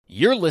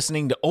You're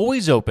listening to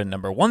Always Open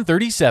number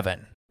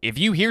 137. If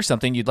you hear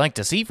something you'd like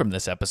to see from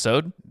this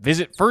episode,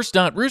 visit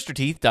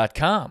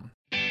first.roosterteeth.com.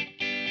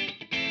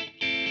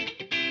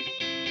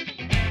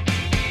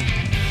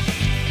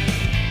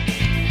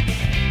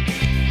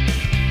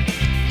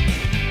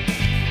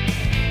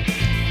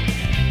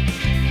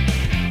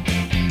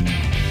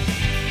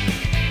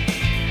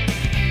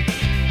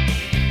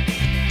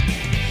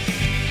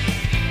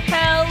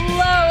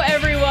 Hello,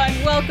 everyone.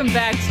 Welcome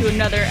back to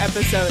another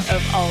episode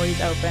of Always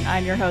Open.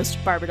 I'm your host,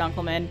 Barbara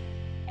Dunkelman.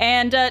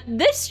 And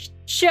this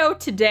show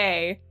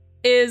today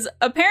is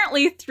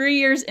apparently 3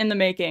 years in the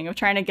making of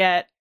trying to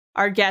get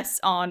our guests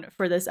on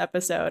for this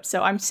episode.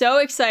 So I'm so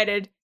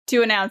excited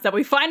to announce that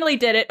we finally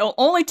did it. It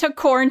only took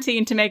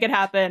quarantine to make it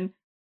happen.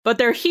 But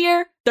they're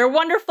here. They're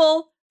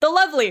wonderful. The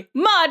lovely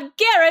Maude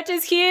Garrett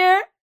is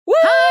here. Woo!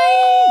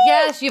 Hi!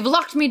 Yes, you've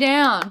locked me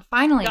down.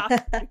 Finally.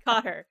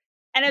 Caught her.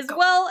 And as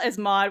well as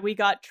Maude, we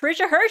got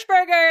Trisha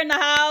Hirschberger in the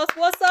house.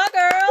 What's up,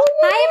 girl?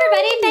 Hi,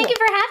 everybody. Thank you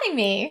for having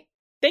me.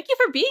 Thank you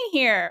for being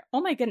here.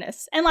 Oh, my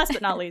goodness. And last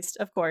but not least,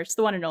 of course,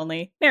 the one and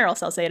only Meryl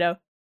Salcedo.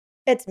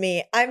 It's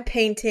me. I'm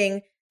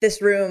painting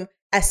this room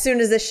as soon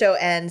as this show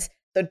ends.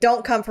 So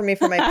don't come for me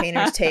for my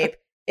painter's tape.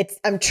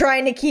 I'm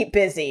trying to keep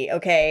busy,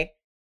 okay?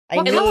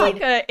 It looks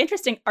like an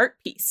interesting art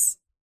piece.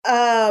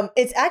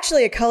 It's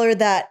actually a color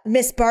that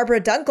Miss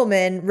Barbara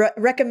Dunkelman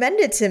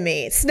recommended to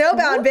me.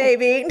 Snowbound,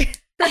 baby.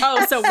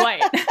 Oh, so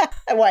white.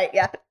 White,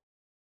 yeah.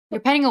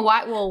 You're painting a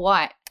white wall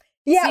white.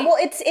 Yeah, See? well,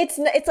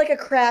 it's like a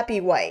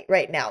crappy white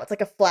right now. It's like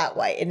a flat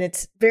white, and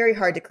it's very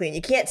hard to clean.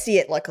 You can't see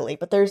it, luckily,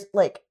 but there's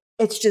like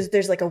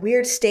a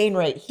weird stain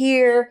right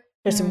here.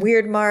 There's some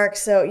weird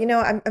marks. So,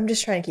 I'm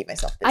just trying to keep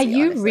myself busy. Are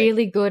you honestly.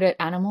 really good at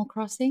Animal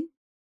Crossing?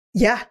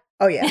 Yeah.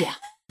 Oh, yeah. Yeah.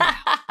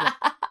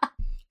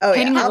 Oh,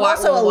 Painting yeah. a I'm white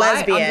also wall a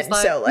white, I'm lesbian, just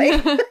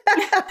like- so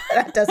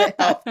that doesn't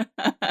help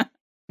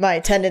my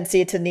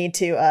tendency to need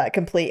to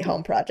complete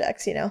home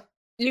projects, You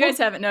guys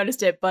haven't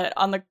noticed it, but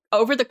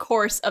over the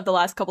course of the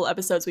last couple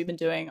episodes we've been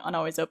doing on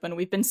Always Open,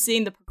 we've been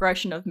seeing the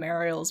progression of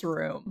Mariel's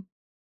room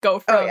go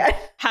from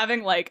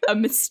having like a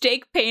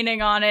mistake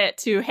painting on it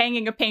to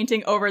hanging a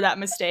painting over that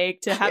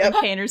mistake to having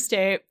painter's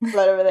tape.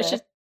 Right over there. It's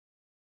just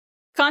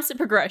constant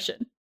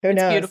progression. Who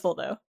knows? It's beautiful,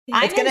 though.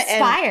 I'm It's gonna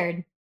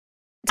inspired.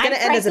 It's going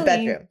to end as a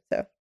bedroom,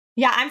 so.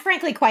 Yeah, I'm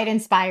frankly quite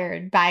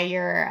inspired by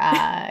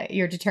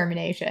your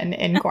determination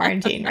in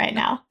quarantine right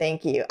now.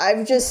 Thank you. I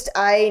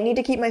need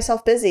to keep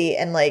myself busy,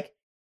 and like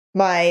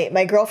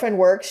my girlfriend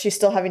works. She's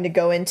still having to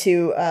go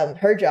into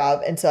her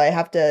job, and so I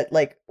have to,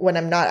 like, when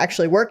I'm not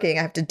actually working,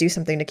 I have to do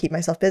something to keep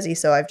myself busy.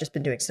 So I've just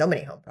been doing so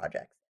many home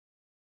projects.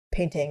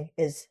 Painting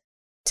is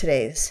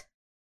today's.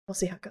 We'll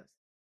see how it goes.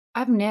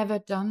 I've never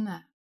done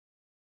that.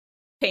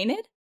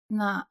 Painted?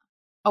 Nah.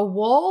 A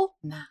wall?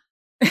 Nah.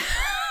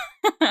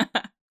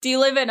 Do you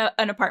live in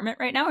an apartment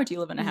right now, or do you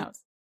live in a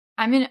house?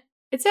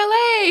 It's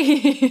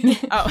LA.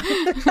 Oh.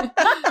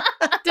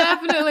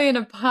 Definitely an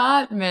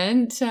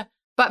apartment.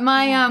 But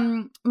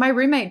my my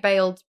roommate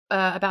bailed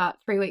about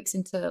 3 weeks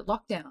into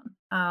lockdown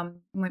and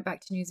went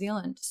back to New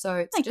Zealand. So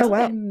it's just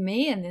been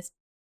me in this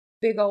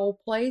big old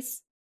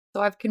place.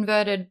 So I've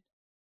converted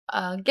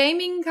a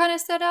gaming kind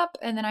of setup,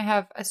 and then I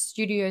have a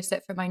studio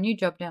set for my new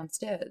job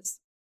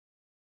downstairs.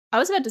 I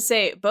was about to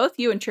say, both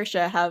you and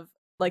Trisha have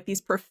like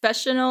these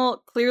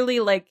professional, clearly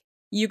like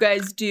you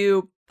guys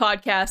do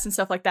podcasts and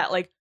stuff like that,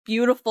 like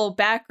beautiful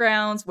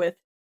backgrounds with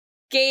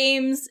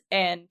games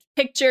and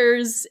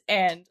pictures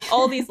and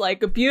all these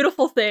like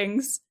beautiful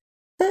things.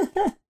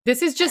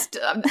 This is just,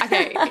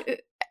 okay,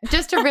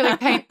 just to really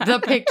paint the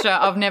picture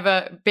of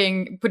never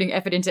putting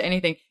effort into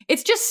anything.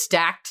 It's just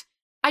stacked.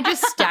 I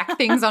just stack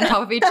things on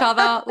top of each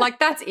other. Like,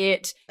 that's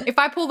it. If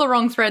I pull the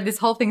wrong thread, this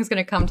whole thing's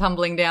going to come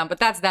tumbling down, but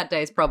that's that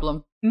day's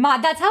problem.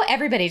 Maude, that's how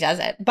everybody does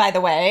it, by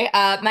the way.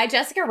 My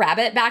Jessica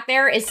Rabbit back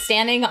there is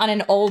standing on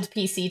an old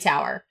PC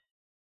tower.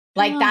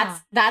 Like,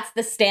 that's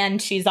the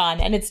stand she's on,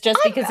 and it's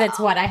just because it's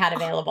what I had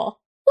available.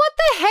 What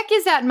the heck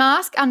is that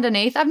mask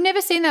underneath? I've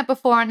never seen that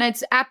before, and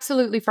it's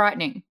absolutely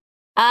frightening.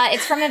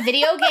 It's from a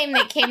video game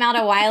that came out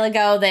a while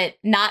ago that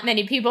not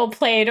many people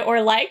played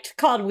or liked,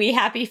 called We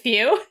Happy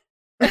Few.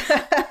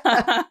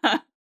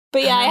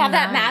 But yeah, I have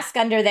that mask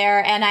under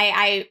there, and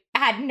I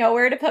had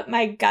nowhere to put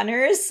my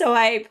gunners, so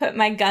I put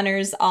my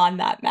gunners on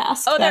that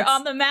mask. Oh, they're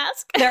on the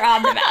mask? They're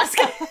on the mask.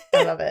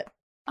 I love it.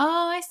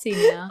 Oh, I see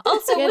now.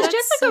 Also, Yeah, was that's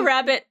Jessica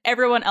Rabbit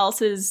everyone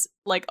else's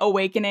like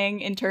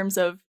awakening in terms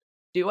of,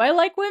 do I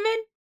like women?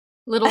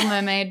 Little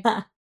Mermaid.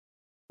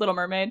 Little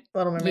Mermaid.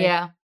 Little Mermaid.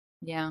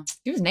 Yeah.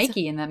 She was naked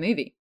in that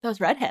movie.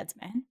 Those redheads,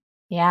 man.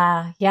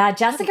 Yeah.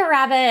 Jessica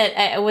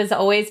Rabbit was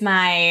always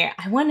I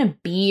want to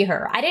be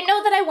her. I didn't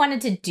know that I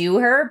wanted to do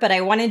her, but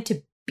I wanted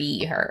to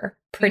be her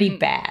pretty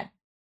bad.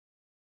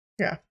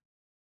 Yeah.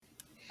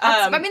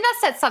 That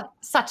sets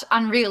such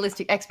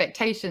unrealistic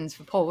expectations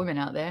for poor women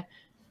out there.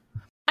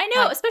 I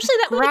know, Like, especially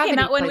that movie came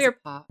out when we were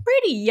part.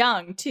 pretty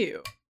young,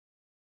 too.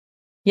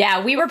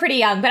 Yeah, we were pretty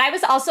young, but I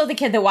was also the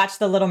kid that watched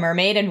The Little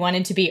Mermaid and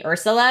wanted to be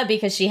Ursula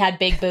because she had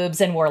big boobs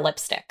and wore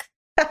lipstick.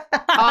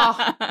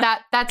 Oh,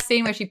 that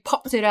scene where she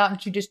pops it out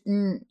and she just,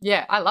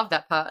 yeah, I love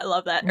that part. I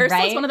love that.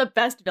 Ursula's one of the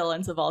best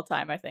villains of all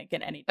time, I think,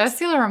 in any.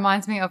 Ursula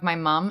reminds me of my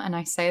mum, and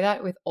I say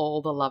that with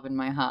all the love in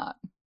my heart.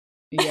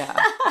 Yeah.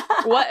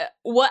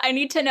 What I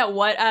need to know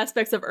what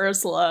aspects of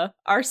Ursula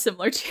are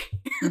similar to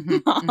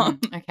your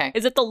mom. Okay.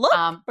 Is it the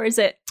look or is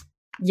it?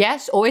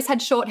 Yes, always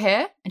had short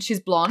hair and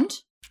she's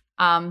blonde.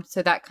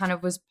 So that kind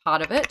of was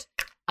part of it.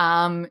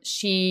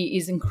 She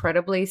is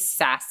incredibly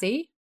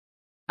sassy.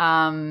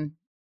 And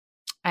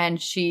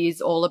she's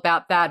all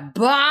about that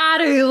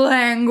body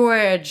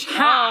language.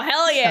 Oh,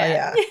 hell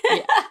yeah.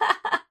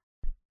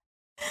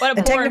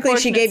 And technically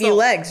she gave you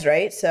legs,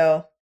 right?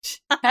 So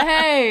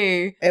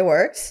hey. It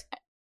works.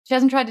 She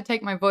hasn't tried to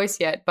take my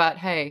voice yet, but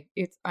hey,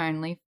 it's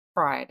only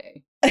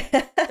Friday.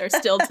 There's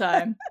still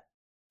time.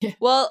 Yeah.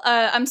 Well,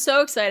 I'm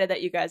so excited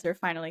that you guys are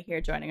finally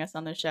here joining us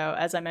on the show.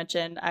 As I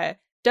mentioned, I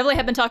definitely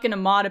have been talking to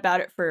Maude about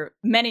it for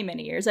many,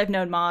 many years. I've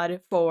known Maude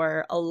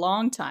for a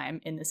long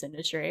time in this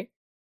industry.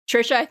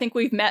 Trisha, I think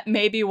we've met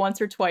maybe once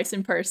or twice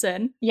in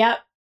person. Yep.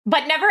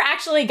 But never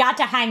actually got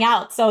to hang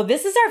out. So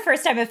this is our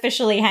first time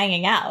officially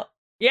hanging out.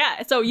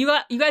 Yeah. So you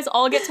guys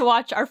all get to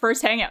watch our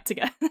first hangout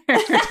together.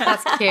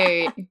 That's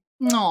cute.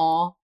 Aww.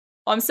 Well,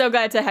 I'm so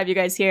glad to have you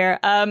guys here.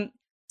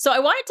 So I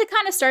wanted to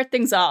kind of start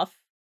things off.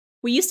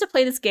 We used to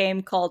play this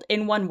game called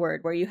In One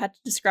Word, where you had to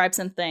describe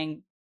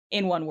something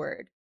in one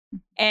word.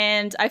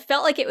 And I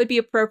felt like it would be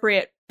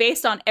appropriate,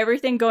 based on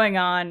everything going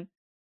on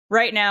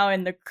right now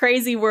in the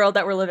crazy world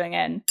that we're living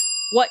in,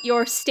 what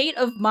your state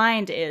of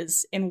mind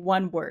is in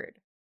one word.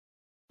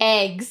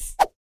 Eggs.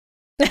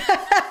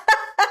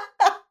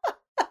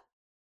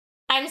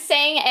 I'm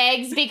saying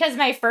eggs because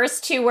my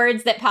first two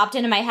words that popped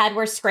into my head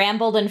were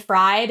scrambled and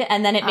fried,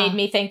 and then it made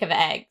me think of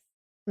eggs.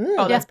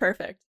 Oh, that's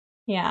perfect.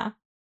 Yeah.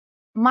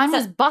 Mine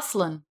was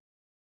bustling.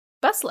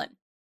 Bustling?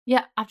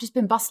 Yeah, I've just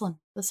been bustling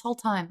this whole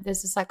time.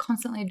 There's just like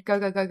constantly go.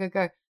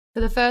 For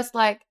the first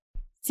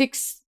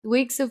 6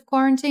 weeks of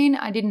quarantine,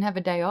 I didn't have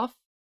a day off.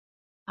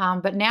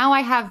 But now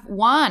I have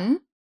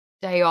 1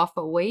 day off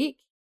a week.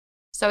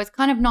 So it's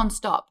kind of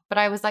nonstop. But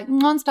I was like,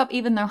 nonstop,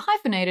 even though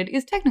hyphenated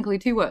is technically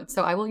 2 words.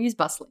 So I will use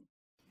bustling.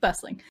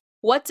 Bustling.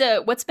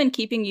 What's been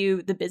keeping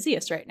you the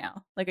busiest right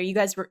now? Like, are you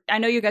guys? I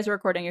know you guys are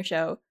recording your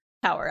show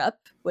Power Up,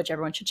 which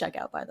everyone should check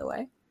out, by the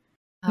way.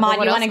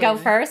 Maude, you want to go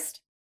first?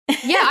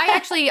 Yeah,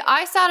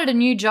 I started a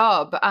new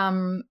job,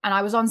 and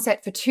I was on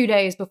set for 2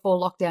 days before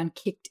lockdown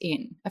kicked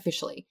in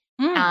officially.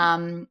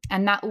 And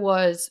that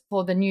was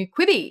for the new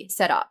Quibi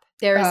setup.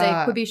 There is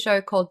a Quibi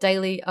show called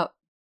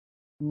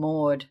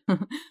Maude,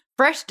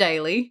 Fresh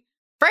Daily,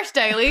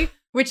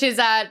 which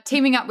is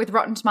teaming up with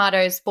Rotten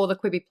Tomatoes for the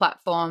Quibi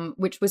platform,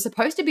 which was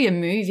supposed to be a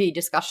movie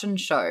discussion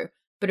show.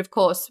 But of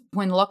course,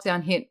 when the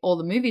lockdown hit, all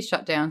the movies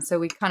shut down. So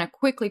we kind of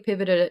quickly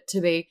pivoted it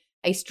to be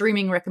a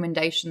streaming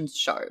recommendations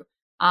show.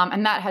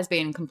 And that has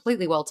been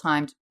completely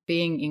well-timed,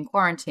 being in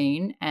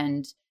quarantine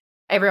and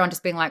everyone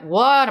just being like,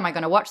 what am I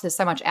going to watch? There's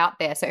so much out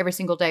there. So every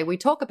single day we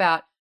talk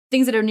about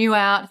things that are new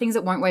out, things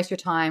that won't waste your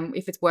time,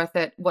 if it's worth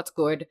it, what's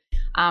good.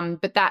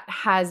 But that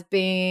has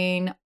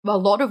been a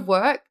lot of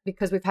work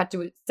because we've had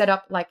to set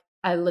up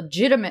a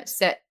legitimate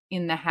set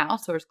in the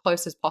house or as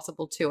close as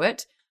possible to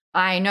it.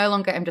 I no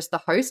longer am just the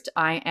host.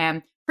 I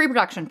am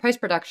pre-production,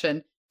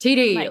 post-production,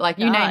 TD,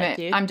 you name it.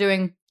 Dude. I'm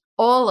doing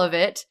all of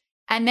it.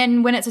 And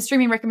then when it's a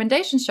streaming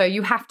recommendation show,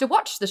 you have to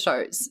watch the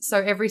shows. So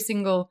every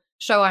single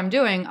show I'm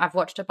doing, I've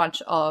watched a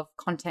bunch of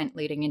content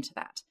leading into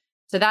that.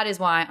 So that is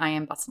why I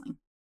am bustling.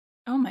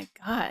 Oh my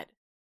God.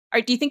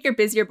 Do you think you're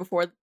busier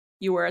before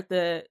you were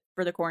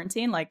for the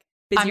quarantine?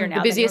 Busier now?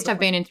 The busiest I've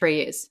been in 3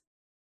 years.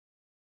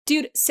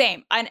 Dude,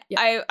 same.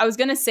 I was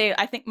going to say,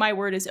 I think my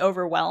word is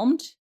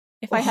overwhelmed.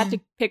 If I had to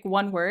pick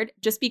one word,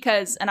 just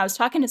because, and I was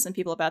talking to some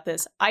people about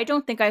this, I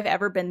don't think I've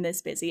ever been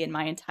this busy in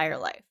my entire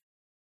life.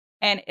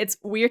 And it's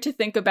weird to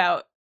think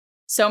about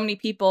so many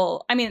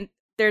people. I mean,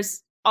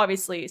 there's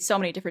obviously so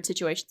many different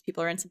situations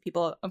people are in. Some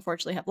people,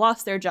 unfortunately, have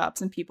lost their jobs.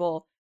 Some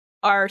people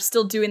are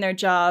still doing their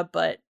job,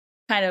 but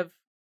kind of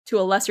to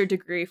a lesser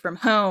degree from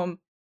home.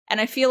 And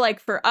I feel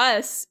like for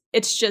us,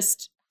 it's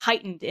just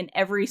heightened in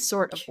every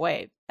sort of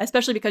way,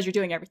 especially because you're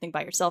doing everything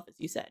by yourself, as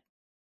you said.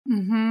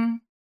 Mm-hmm.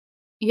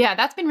 Yeah,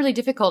 that's been really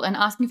difficult. And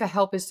asking for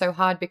help is so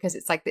hard because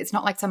it's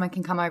not like someone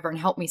can come over and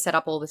help me set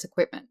up all this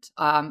equipment.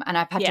 And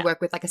I've had to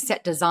work with a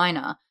set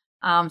designer.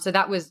 So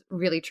that was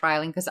really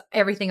trialing because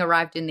everything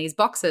arrived in these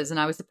boxes and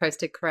I was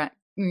supposed to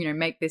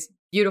make this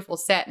beautiful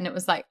set. And it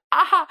was like,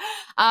 aha.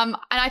 And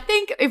I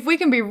think if we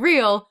can be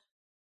real,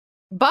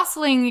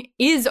 bustling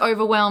is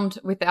overwhelmed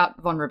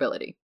without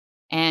vulnerability.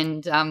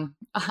 And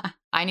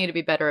I need to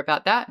be better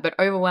about that. But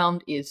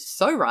overwhelmed is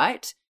so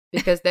right.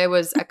 Because there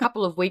was a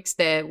couple of weeks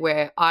there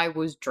where I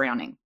was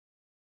drowning.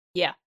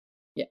 Yeah.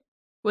 Yeah.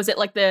 Was it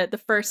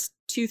the first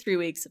 2-3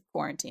 weeks of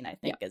quarantine, I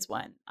think, is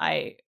when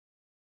I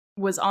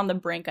was on the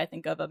brink, I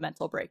think, of a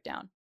mental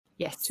breakdown.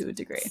 Yes. To a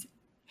degree.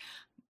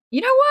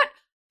 You know what?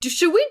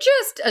 Should we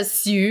just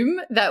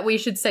assume that we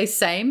should say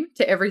same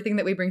to everything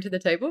that we bring to the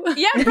table?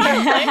 Yeah, probably.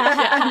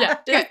 yeah.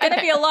 There's going to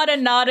be a lot of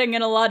nodding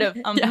and a lot of,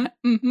 Same.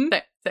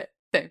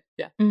 Same.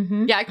 Yeah.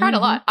 Mm-hmm. Yeah, I cried a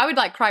lot. I would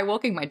like cry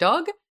walking my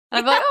dog. And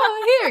I'd be like,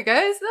 oh, here it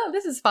goes. Oh,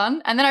 this is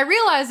fun. And then I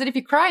realized that if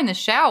you cry in the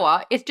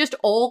shower, it just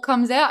all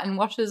comes out and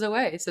washes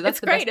away. So that's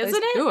It's the great, best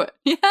place isn't to it?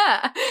 do it.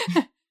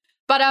 Yeah.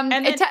 But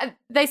And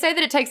they say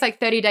that it takes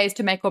like 30 days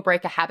to make or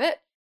break a habit.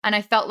 And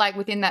I felt like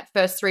within that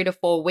first 3 to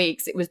 4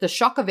 weeks, it was the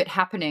shock of it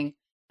happening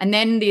and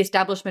then the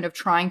establishment of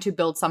trying to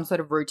build some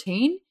sort of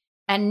routine.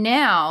 And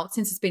now,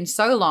 since it's been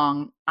so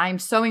long, I'm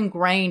so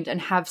ingrained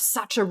and have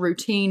such a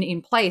routine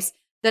in place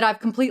that I've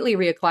completely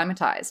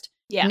reacclimatized.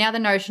 Yeah. Now the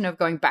notion of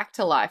going back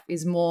to life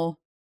is more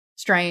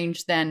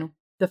strange than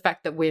the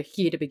fact that we're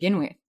here to begin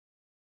with.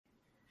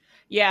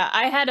 Yeah,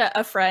 I had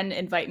a friend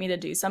invite me to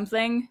do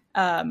something,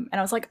 and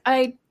I was like,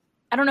 I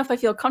don't know if I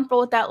feel comfortable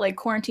with that. Like,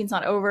 quarantine's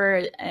not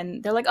over,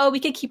 and they're like, oh, we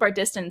could keep our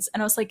distance.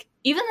 And I was like,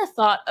 even the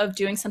thought of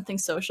doing something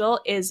social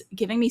is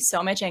giving me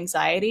so much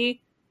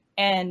anxiety,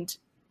 and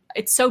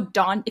it's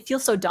it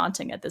feels so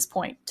daunting at this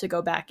point to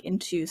go back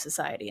into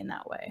society in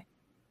that way.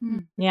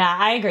 Yeah,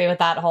 I agree with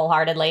that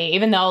wholeheartedly.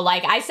 Even though,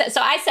 like I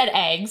said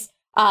eggs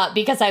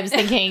because I was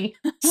thinking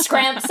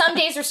some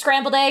days are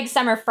scrambled eggs,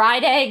 some are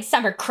fried eggs,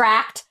 some are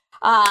cracked.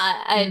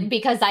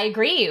 Because I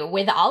agree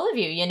with all of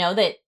you, you know,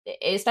 that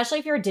especially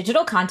if you're a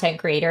digital content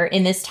creator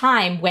in this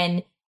time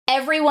when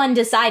everyone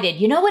decided,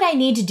 you know what I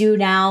need to do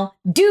now?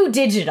 Do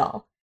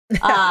digital.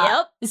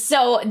 Yep.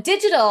 So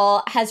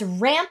digital has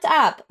ramped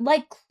up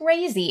like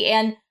crazy.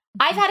 And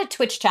I've had a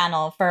Twitch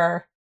channel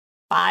for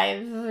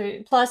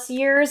 5+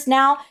 years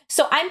now.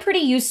 So I'm pretty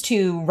used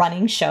to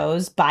running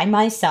shows by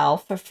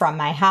myself from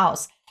my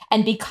house.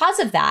 And because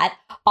of that,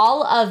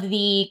 all of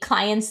the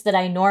clients that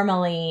I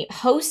normally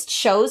host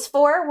shows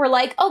for were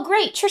like, oh,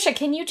 great, Trisha,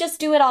 can you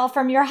just do it all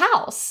from your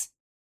house?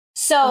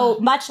 So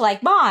much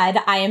like Maude,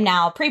 I am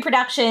now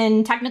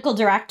pre-production, technical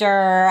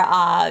director,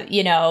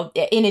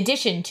 in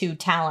addition to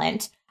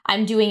talent.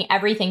 I'm doing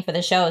everything for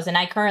the shows. And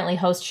I currently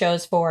host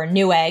shows for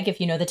Newegg, if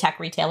you know the tech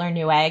retailer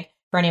Newegg,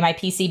 for any of my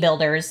PC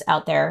builders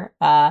out there.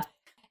 Shout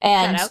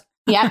out.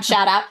 Yeah,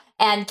 shout out.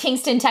 And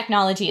Kingston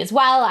Technology as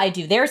well. I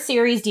do their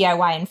series,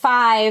 DIY in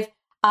 5,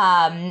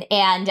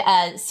 and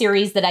a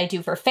series that I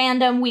do for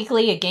Fandom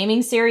Weekly, a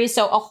gaming series.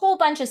 So a whole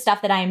bunch of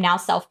stuff that I am now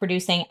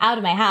self-producing out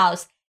of my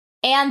house.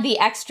 And the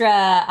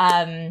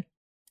extra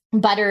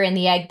butter in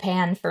the egg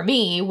pan for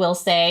me, we'll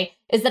say,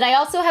 is that I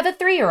also have a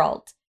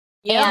 3-year-old.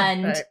 Yeah,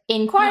 And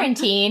in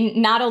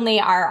quarantine, not only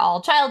are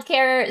all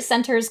childcare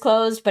centers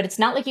closed, but it's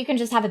not like you can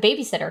just have a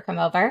babysitter come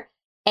over.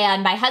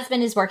 And my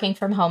husband is working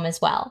from home as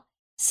well.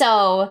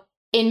 So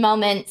in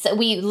moments,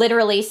 we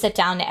literally sit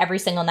down every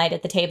single night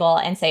at the table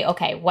and say,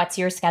 okay, what's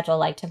your schedule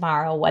like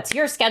tomorrow? What's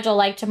your schedule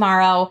like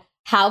tomorrow?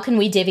 How can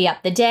we divvy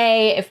up the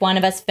day? If one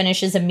of us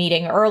finishes a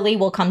meeting early,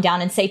 we'll come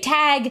down and say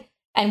tag.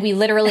 And we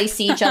literally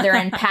see each other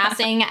in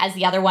passing as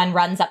the other one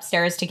runs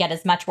upstairs to get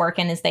as much work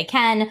in as they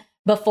can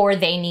before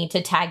they need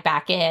to tag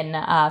back in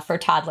for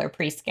toddler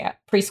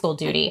preschool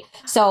duty.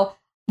 So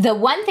the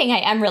one thing I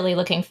am really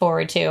looking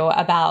forward to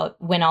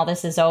about when all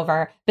this is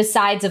over,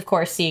 besides, of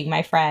course, seeing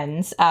my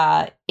friends,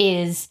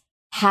 is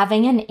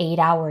having an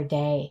 8-hour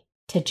day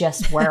to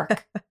just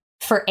work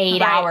for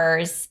 8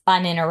 hours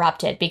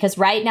uninterrupted. Because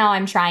right now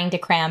I'm trying to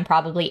cram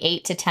probably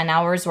 8 to 10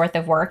 hours worth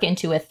of work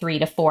into a 3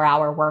 to 4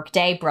 hour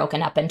workday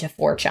broken up into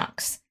 4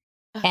 chunks.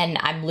 And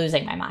I'm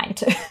losing my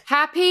mind.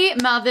 Happy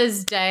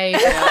Mother's Day,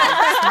 girls.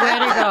 Swear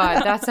to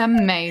God, that's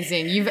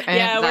amazing. You've earned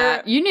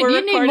that. You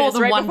need more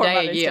than one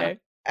day a year.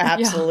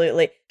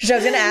 Absolutely. So I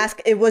was going to ask,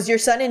 was your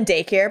son in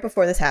daycare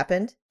before this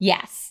happened?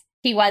 Yes,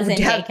 he was in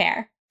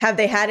daycare. Have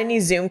they had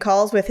any Zoom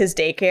calls with his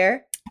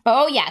daycare?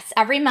 Oh, yes.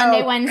 Every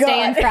Monday, Wednesday,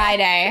 and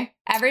Friday.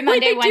 Every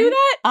Monday, Wait, they do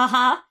that?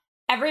 Uh-huh.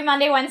 Every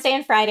Monday, Wednesday,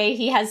 and Friday,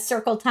 he has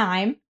circle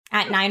time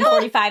at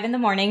 9:45 in the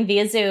morning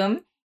via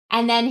Zoom.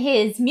 And then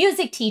his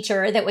music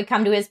teacher that would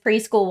come to his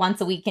preschool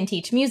once a week and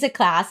teach music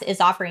class is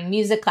offering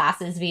music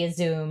classes via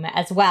Zoom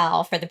as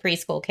well for the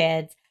preschool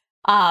kids.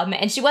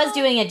 And she was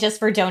doing it just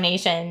for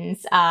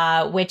donations,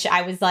 which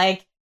I was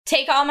like,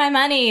 take all my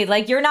money.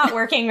 Like, you're not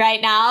working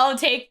right now.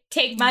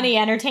 Take money,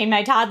 entertain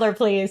my toddler,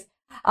 please.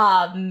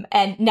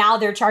 And now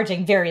they're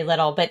charging very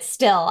little, but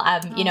still,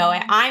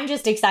 I'm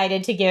just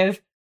excited to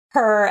give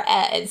her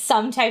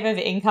some type of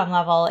income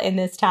level in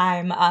this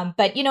time.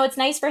 But, it's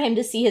nice for him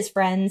to see his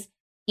friends,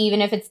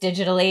 even if it's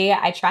digitally.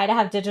 I try to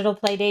have digital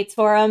play dates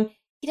for him.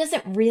 He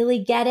doesn't really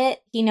get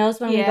it. He knows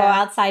when we go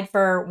outside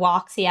for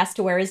walks, he has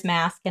to wear his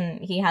mask, and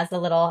he has the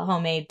little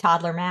homemade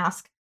toddler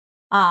mask.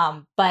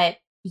 But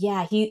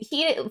yeah,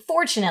 he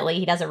fortunately,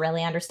 he doesn't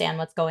really understand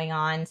what's going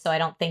on. So I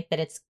don't think that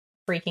it's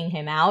freaking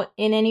him out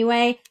in any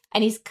way.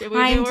 And he's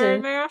kind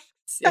of...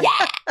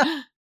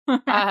 Yeah!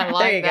 I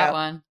like that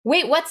one.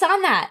 Wait, what's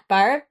on that,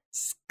 Barb?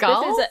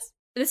 Skulls?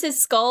 This is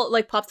skull,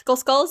 like popsicle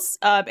skulls.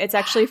 It's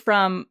actually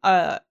from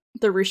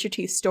the Rooster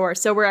Teeth store.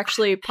 So we're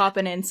actually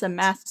popping in some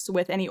masks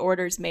with any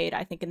orders made,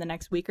 I think, in the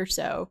next week or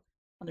so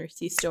on the Rooster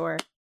Teeth store.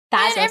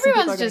 And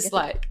everyone's just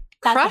like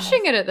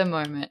crushing it at the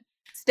moment.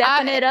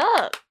 Stepping it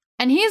up.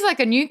 And here's like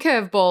a new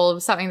curveball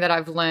of something that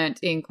I've learned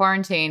in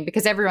quarantine,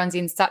 because everyone's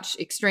in such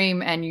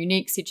extreme and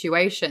unique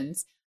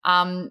situations.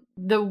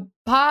 The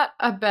part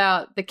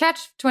about the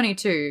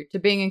catch-22 to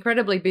being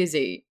incredibly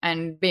busy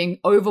and being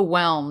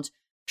overwhelmed,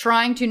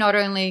 trying to not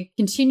only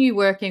continue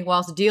working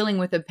whilst dealing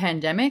with a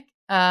pandemic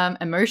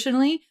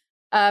emotionally,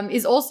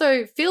 is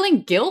also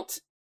feeling guilt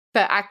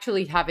for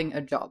actually having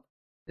a job.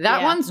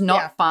 That one's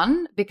not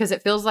fun because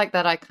it feels like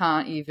that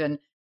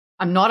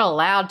I'm not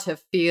allowed to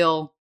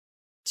feel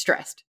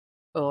stressed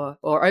or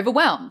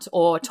overwhelmed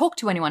or talk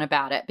to anyone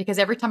about it, because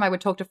every time I would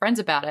talk to friends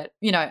about it,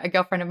 you know, a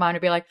girlfriend of mine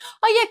would be like,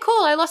 oh yeah,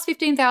 cool, I lost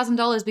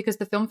 $15,000 because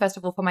the film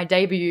festival for my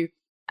debut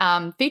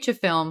feature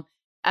film,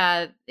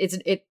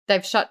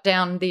 they've shut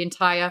down the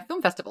entire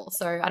film festival.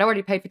 So I'd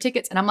already paid for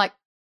tickets, and I'm like,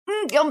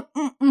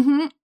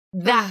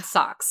 that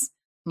sucks.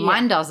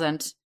 Mine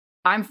doesn't.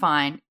 I'm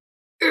fine.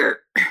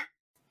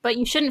 But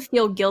you shouldn't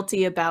feel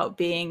guilty about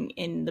being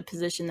in the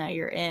position that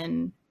you're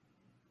in,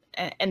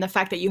 and the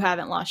fact that you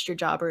haven't lost your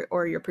job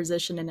or your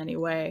position in any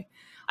way.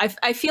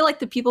 I feel like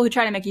the people who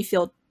try to make you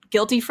feel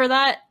guilty for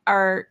that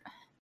are,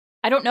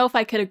 I don't know if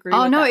I could agree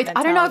with that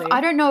mentality.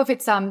 I don't know if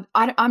it's I'm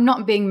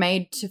not being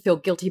made to feel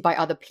guilty by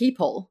other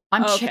people.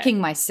 I'm checking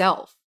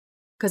myself,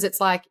 because it's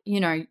like, you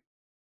know,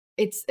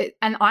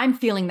 and I'm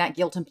feeling that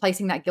guilt and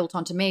placing that guilt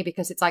onto me,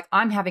 because it's like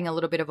I'm having a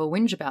little bit of a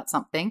whinge about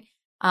something.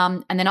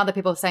 And then other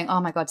people are saying,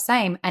 oh my God,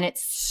 same. And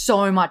it's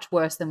so much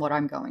worse than what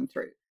I'm going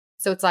through.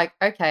 So it's like,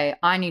 okay,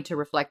 I need to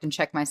reflect and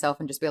check myself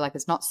and just be like,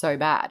 it's not so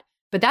bad.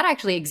 But that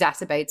actually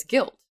exacerbates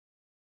guilt.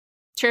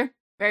 True.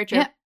 Very true.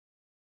 Yeah.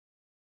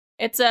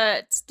 It's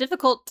a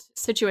difficult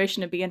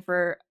situation to be in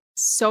for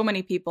so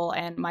many people.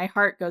 And my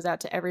heart goes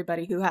out to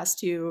everybody who has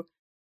to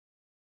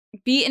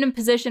be in a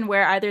position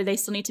where either they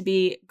still need to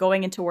be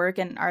going into work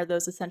and are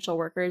those essential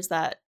workers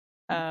that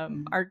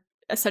are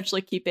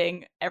essentially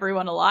keeping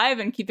everyone alive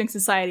and keeping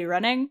society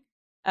running,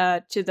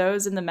 to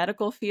those in the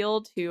medical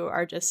field who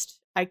are just,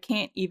 I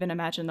can't even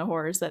imagine the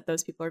horrors that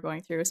those people are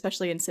going through,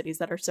 especially in cities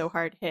that are so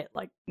hard hit,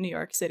 like New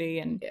York City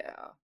and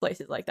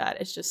places like that.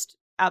 It's just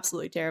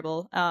absolutely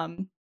terrible.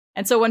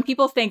 And so when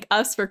people thank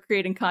us for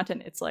creating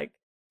content, it's like,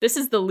 this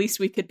is the least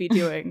we could be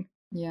doing.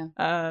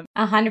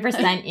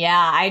 100%.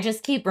 Yeah. I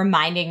just keep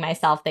reminding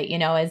myself that, you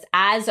know,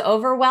 as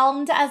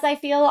overwhelmed as I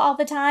feel all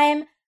the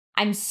time,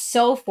 I'm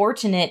so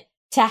fortunate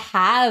to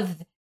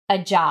have a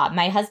job.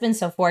 My husband's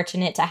so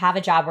fortunate to have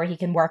a job where he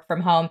can work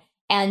from home.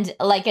 And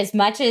like, as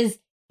much as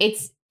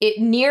it's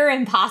near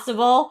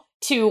impossible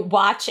to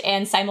watch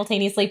and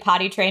simultaneously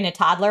potty train a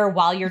toddler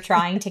while you're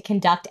trying to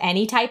conduct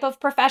any type of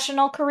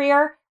professional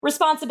career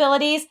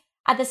responsibilities,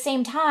 at the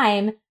same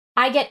time,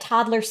 I get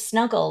toddler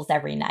snuggles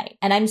every night.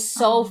 And I'm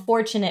so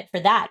fortunate for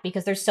that,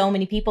 because there's so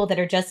many people that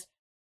are just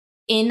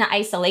in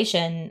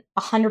isolation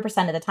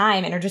 100% of the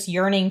time and are just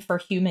yearning for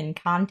human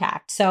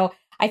contact. So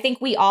I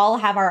think we all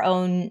have our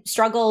own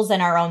struggles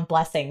and our own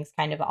blessings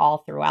kind of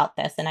all throughout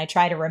this. And I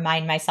try to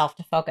remind myself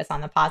to focus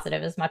on the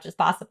positive as much as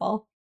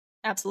possible.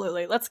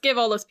 Absolutely. Let's give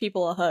all those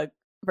people a hug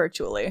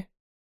virtually.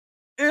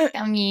 Chin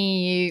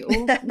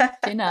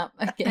up.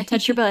 Okay. I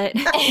touch your butt.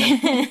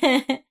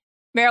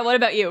 Meryl, what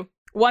about you?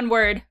 One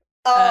word,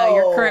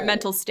 your current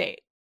mental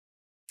state.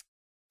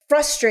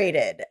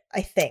 Frustrated,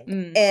 I think.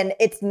 And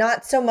it's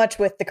not so much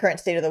with the current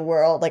state of the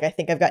world. Like, I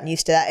think I've gotten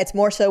used to that. It's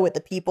more so with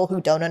the people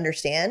who don't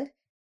understand.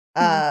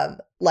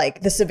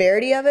 Like the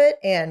severity of it,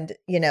 and,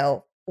 you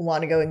know,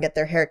 want to go and get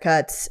their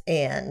haircuts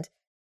and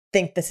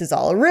think this is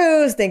all a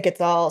ruse, think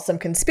it's all some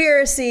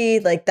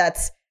conspiracy. Like,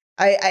 that's,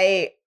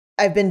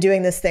 I've been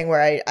doing this thing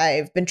where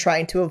I've been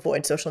trying to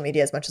avoid social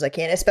media as much as I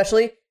can,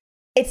 especially,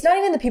 it's not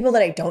even the people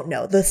that I don't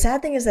know. The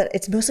sad thing is that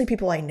it's mostly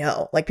people I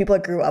know, like people I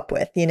grew up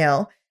with, you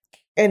know?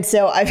 And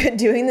so I've been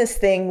doing this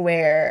thing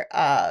where,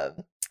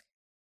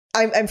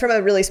 I'm from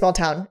a really small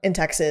town in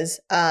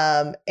Texas,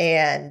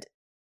 and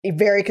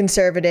very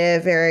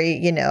conservative, very,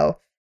 you know,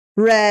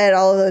 red,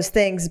 all of those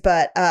things.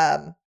 But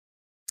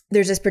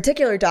there's this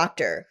particular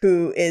doctor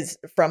who is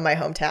from my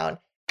hometown.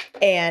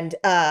 And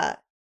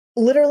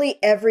literally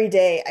every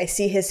day I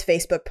see his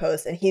Facebook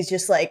post, and he's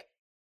just like,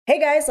 hey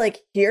guys, like,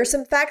 here's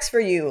some facts for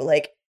you.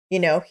 Like, you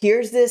know,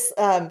 here's this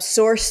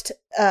sourced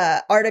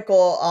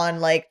article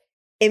on like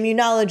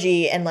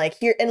immunology and like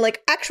here and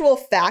like actual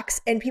facts.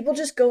 And people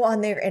just go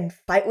on there and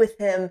fight with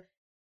him.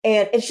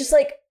 And it's just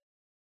like,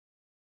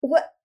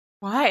 what?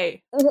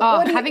 Why?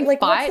 Having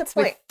like, fights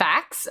with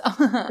facts?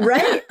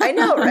 Right? I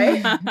know, right?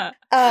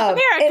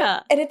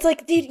 America. And it's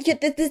like, dude,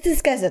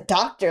 this guy's a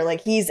doctor. Like,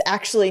 he's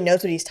actually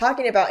knows what he's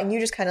talking about, and you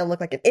just kind of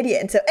look like an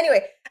idiot. And so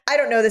anyway, I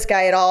don't know this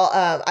guy at all.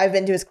 I've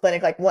been to his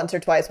clinic like once or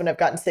twice when I've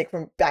gotten sick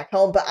from back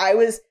home, but I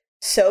was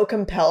so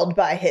compelled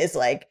by his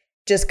like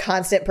just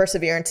constant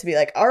perseverance to be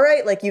like, all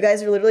right, like, you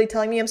guys are literally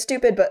telling me I'm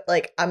stupid, but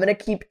like, I'm going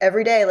to keep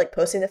every day like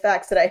posting the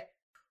facts that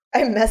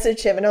I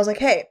messaged him, and I was like,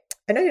 hey,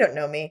 I know you don't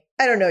know me.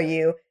 I don't know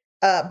you.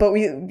 But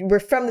we're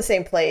from the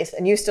same place,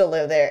 and you still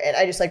live there. And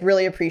I just like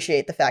really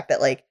appreciate the fact that,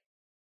 like,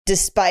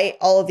 despite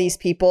all of these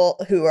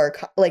people who are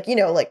like, you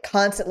know, like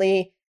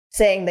constantly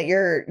saying that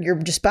you're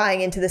just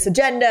buying into this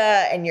agenda,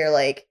 and you're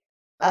like,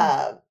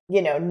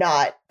 you know,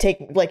 not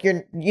taking like,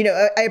 you're, you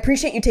know, I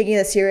appreciate you taking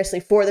this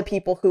seriously for the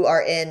people who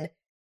are in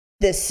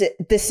this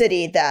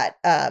city that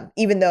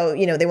even though,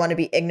 you know, they want to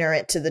be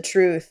ignorant to the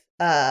truth,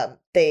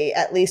 they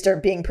at least are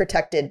being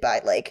protected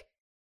by like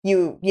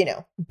you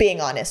know,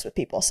 being honest with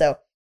people. So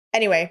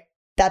anyway,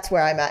 that's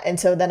where I'm at. And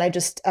so then I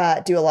just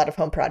do a lot of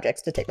home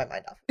projects to take my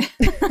mind off.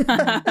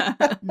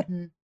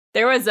 Mm-hmm.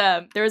 There was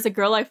a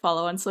girl I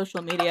follow on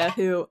social media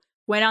who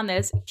went on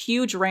this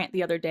huge rant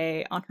the other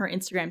day on her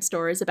Instagram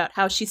stories about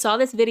how she saw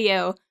this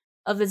video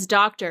of this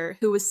doctor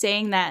who was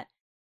saying that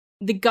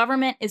the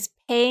government is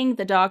paying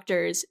the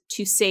doctors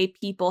to say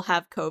people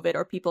have COVID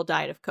or people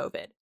died of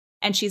COVID.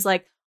 And she's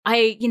like,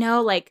 I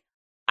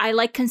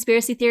like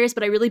conspiracy theories,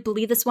 but I really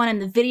believe this one.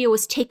 And the video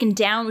was taken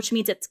down, which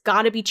means it's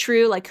got to be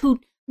true. Like, who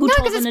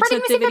told them to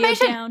take the video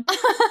down?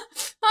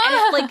 And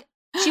it's like,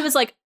 she was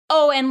like,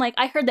 oh, and like,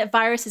 I heard that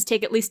viruses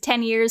take at least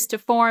 10 years to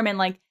form. And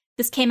like,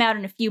 this came out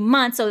in a few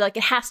months. So like,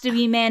 it has to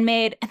be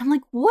man-made. And I'm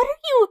like, what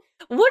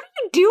are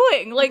you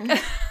doing? Like,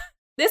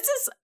 this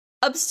is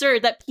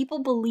absurd that people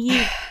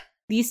believe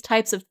these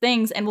types of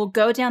things and will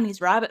go down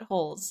these rabbit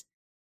holes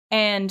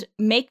and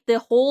make the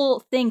whole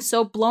thing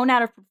so blown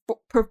out of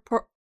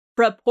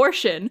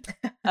proportion.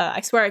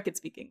 I swear I could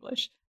speak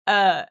English.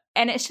 And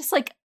it's just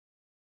like,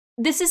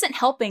 this isn't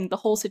helping the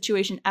whole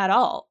situation at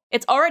all.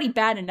 It's already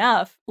bad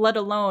enough, let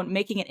alone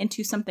making it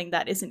into something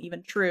that isn't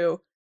even true.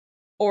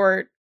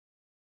 Or,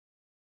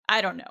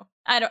 I don't know.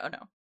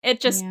 It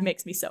just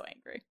makes me so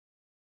angry.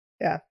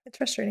 Yeah, it's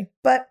frustrating.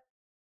 But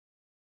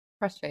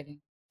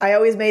frustrating. I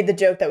always made the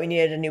joke that we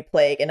needed a new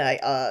plague, and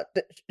I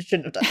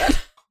shouldn't have done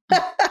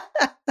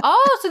that.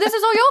 Oh, so this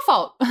is all your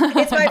fault.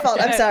 It's my fault.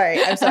 I'm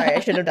sorry. I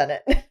shouldn't have done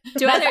it.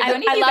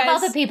 I love all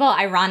the people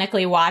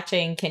ironically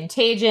watching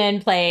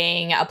Contagion,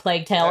 playing A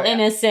Plague Tale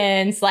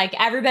Innocence. Like,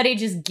 everybody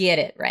just get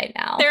it right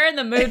now. They're in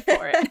the mood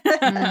for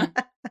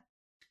it.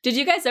 Did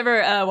you guys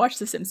ever watch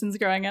The Simpsons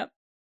growing up?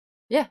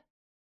 Yeah.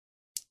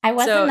 I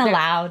wasn't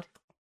allowed.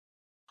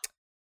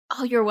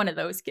 Oh, you're one of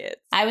those kids.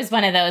 I was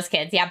one of those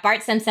kids. Yeah,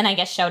 Bart Simpson, I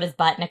guess, showed his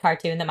butt in a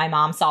cartoon that my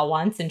mom saw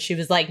once, and she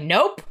was like,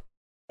 nope.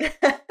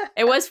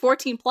 It was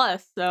 14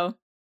 plus, so.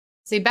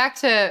 See, back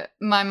to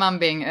my mum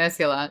being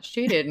Ursula.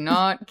 She did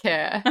not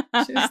care.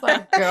 She was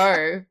like,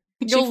 go.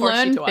 You'll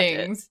learn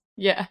things.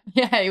 Yeah,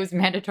 it was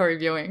mandatory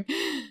viewing.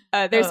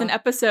 There's an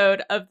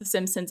episode of The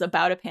Simpsons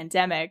about a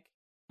pandemic,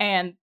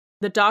 and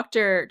the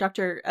Dr.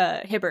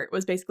 Hibbert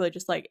was basically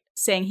just like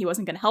saying he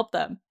wasn't going to help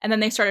them. And then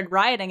they started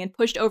rioting and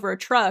pushed over a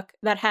truck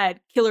that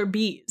had killer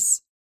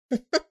bees.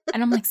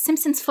 And I'm like,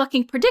 Simpsons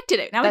fucking predicted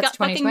it. Now we got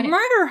fucking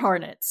murder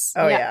hornets.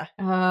 Oh, yeah.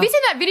 Have you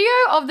seen that video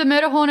of the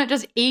murder hornet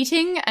just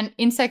eating an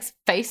insect's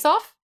face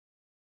off?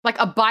 Like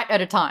a bite at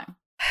a time.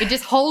 It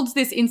just holds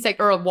this insect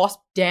or a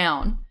wasp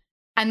down,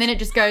 and then it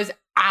just goes,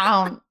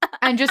 ow,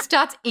 and just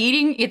starts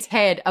eating its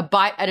head a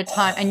bite at a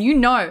time. And you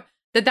know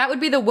that would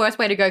be the worst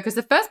way to go, because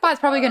the first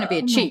bite's probably going to be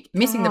a cheek,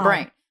 missing the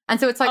brain. And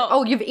so it's like,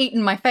 oh, you've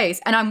eaten my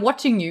face and I'm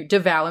watching you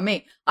devour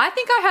me. I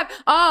think I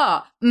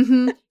have,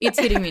 it's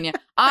hitting me now.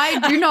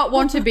 I do not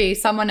want to be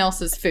someone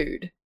else's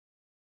food.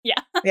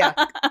 Yeah.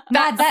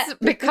 That's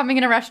becoming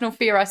an irrational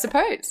fear, I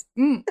suppose.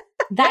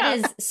 That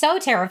is so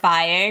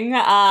terrifying.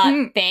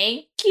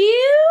 Thank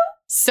you.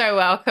 So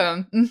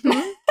welcome.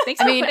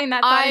 Thanks for putting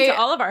that thought into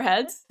all of our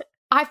heads.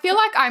 I feel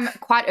like I'm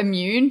quite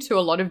immune to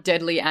a lot of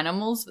deadly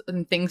animals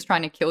and things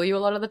trying to kill you a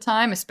lot of the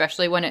time,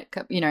 especially when it,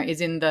 is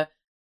in the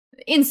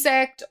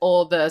insect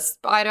or the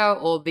spider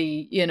or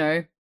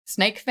the,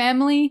 snake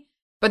family.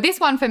 But this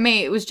one for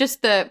me, it was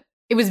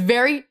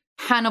very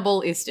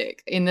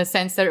Hannibalistic in the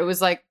sense that it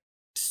was like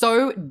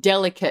so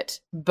delicate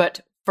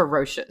but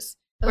ferocious,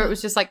 where it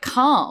was just like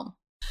calm.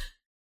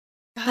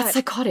 That's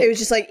psychotic. It was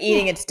just like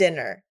eating its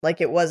dinner.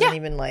 Like it wasn't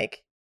even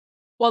like.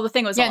 Well, the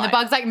thing was, and the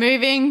bug's like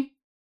moving,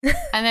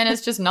 and then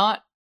it's just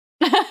not.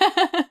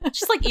 It's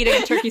just like eating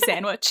a turkey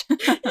sandwich.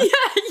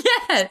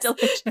 Yes. But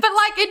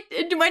like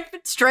it went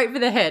straight for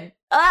the head.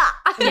 Yeah,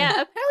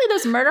 apparently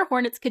those murder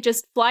hornets could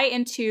just fly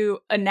into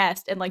a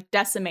nest and like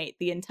decimate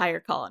the entire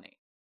colony.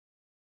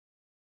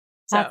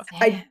 So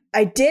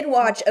I did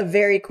watch a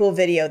very cool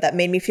video that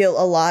made me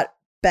feel a lot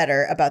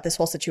better about this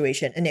whole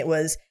situation, and it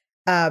was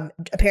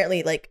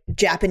apparently like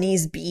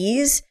Japanese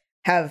bees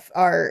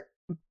are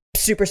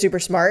super, super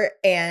smart,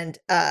 and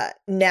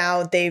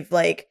now they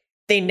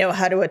know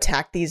how to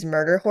attack these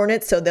murder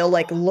hornets, so they'll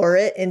like lure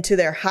it into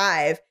their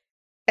hive,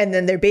 and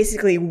then they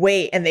basically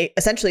wait, and they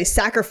essentially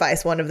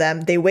sacrifice one of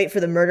them. They wait for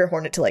the murder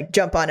hornet to like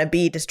jump on a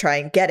bee to try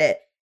and get it,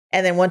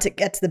 and then once it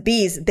gets the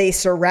bees, they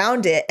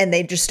surround it and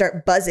they just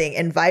start buzzing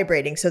and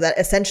vibrating, so that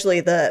essentially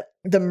the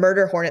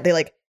murder hornet, they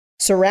like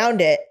surround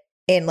it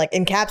and like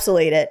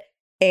encapsulate it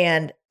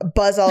and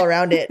buzz all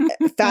around it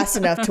fast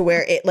enough to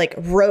where it like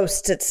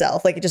roasts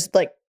itself, like it just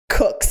like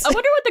cooks. I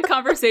wonder what the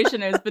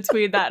conversation is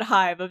between that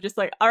hive of just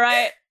like, all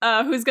right,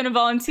 who's gonna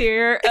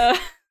volunteer?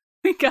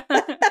 We got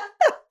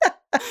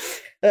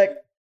like,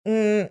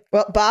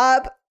 well,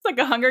 Bob. It's like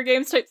a Hunger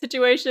Games type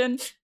situation.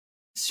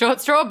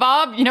 Short straw,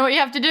 Bob. You know what you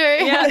have to do.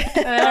 Yeah.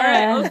 All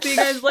right, I'll see you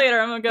guys later.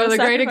 I'm gonna go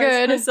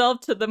sacrifice myself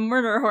to the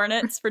murder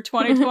hornets for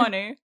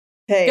 2020.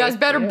 Hey, you guys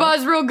better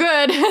buzz real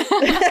good.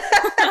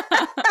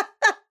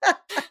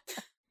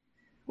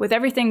 With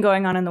everything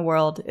going on in the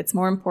world, it's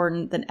more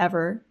important than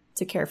ever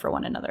to care for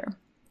one another.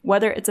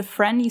 Whether it's a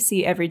friend you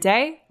see every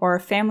day or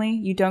a family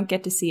you don't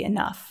get to see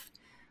enough,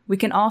 we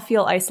can all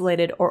feel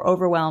isolated or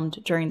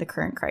overwhelmed during the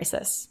current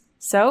crisis.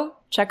 So,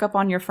 check up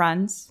on your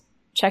friends,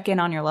 check in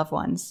on your loved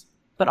ones,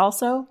 but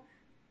also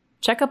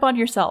check up on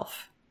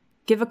yourself.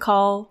 Give a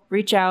call,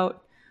 reach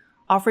out,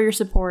 offer your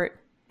support,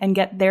 and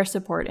get their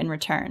support in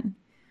return.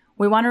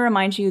 We want to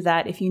remind you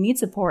that if you need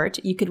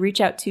support, you could reach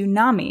out to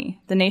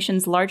NAMI, the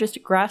nation's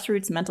largest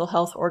grassroots mental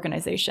health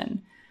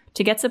organization,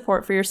 to get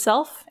support for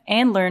yourself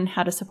and learn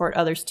how to support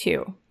others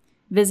too.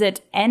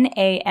 Visit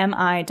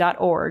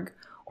nami.org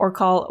or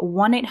call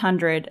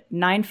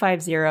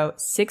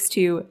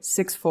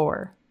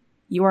 1-800-950-6264.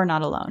 You are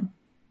not alone.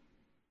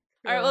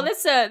 All right, well,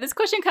 this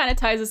question kind of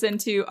ties us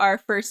into our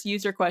first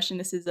user question.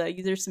 This is a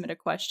user-submitted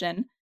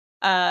question.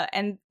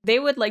 And they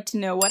would like to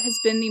know what has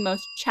been the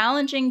most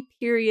challenging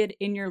period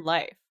in your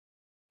life.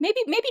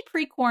 Maybe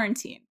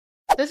pre-quarantine.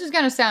 This is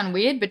going to sound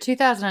weird, but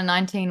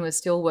 2019 was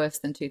still worse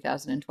than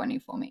 2020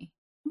 for me.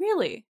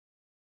 Really?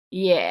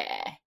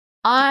 Yeah.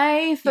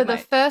 For the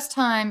first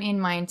time in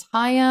my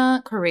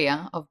entire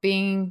career of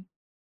being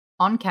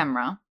on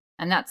camera,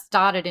 and that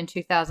started in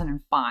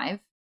 2005,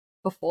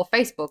 before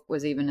Facebook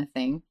was even a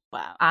thing.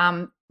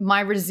 Wow.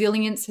 My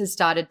resilience has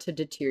started to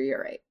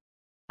deteriorate.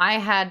 I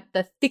had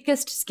the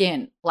thickest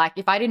skin. Like,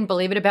 if I didn't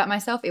believe it about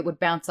myself, it would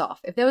bounce off.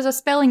 If there was a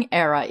spelling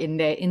error in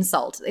their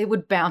insult, it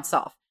would bounce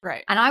off.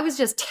 Right. And I was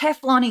just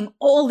Tefloning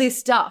all this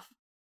stuff.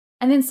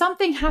 And then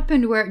something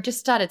happened where it just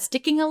started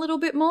sticking a little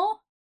bit more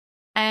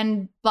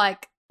and,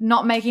 like,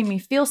 not making me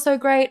feel so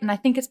great. And I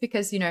think it's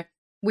because,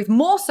 with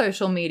more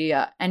social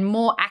media and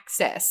more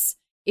access,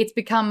 it's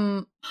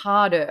become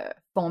harder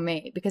for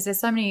me because there's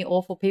so many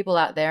awful people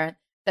out there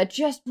that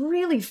just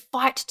really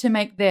fight to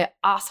make their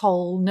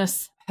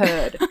assholeness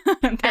heard.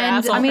 And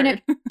I mean,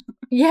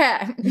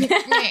 yeah.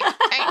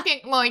 I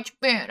think my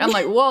spoon. I'm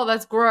like, whoa,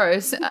 that's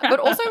gross, but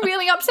also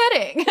really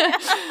upsetting.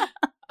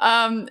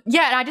 And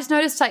I just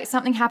noticed like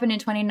something happened in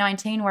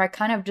 2019 where I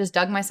kind of just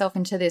dug myself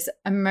into this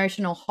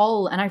emotional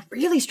hole and I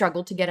really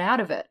struggled to get out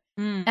of it.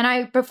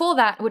 And before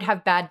that would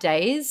have bad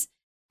days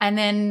and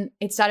then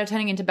it started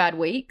turning into bad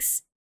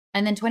weeks.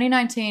 And then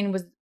 2019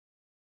 was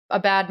a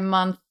bad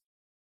month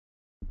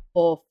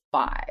or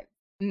 5.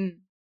 And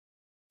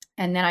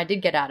then I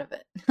did get out of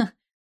it.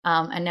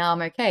 And now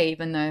I'm okay,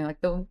 even though like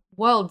the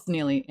world's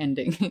nearly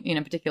ending in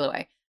a particular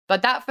way.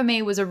 But that for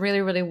me was a really,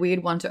 really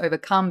weird one to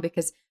overcome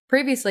because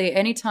previously,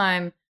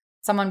 anytime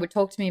someone would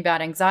talk to me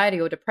about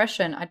anxiety or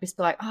depression, I'd just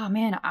be like, oh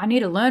man, I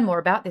need to learn more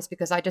about this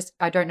because I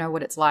don't know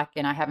what it's like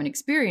and I haven't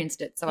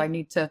experienced it. So I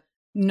need to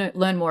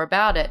learn more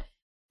about it.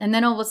 And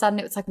then all of a sudden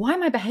it was like, why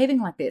am I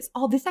behaving like this?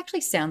 Oh, this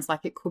actually sounds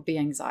like it could be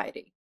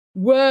anxiety.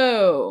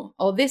 Whoa.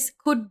 Oh, this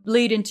could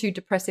lead into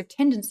depressive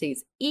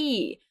tendencies.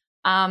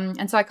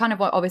 And so I kind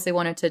of obviously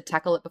wanted to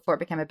tackle it before it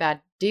became a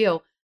bad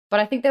deal. But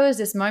I think there was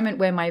this moment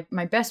where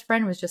my best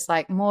friend was just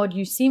like, Maude,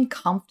 you seem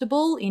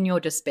comfortable in your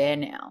despair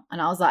now.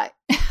 And I was like,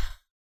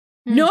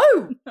 no,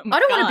 I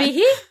don't want to be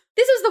here.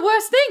 This is the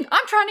worst thing.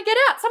 I'm trying to get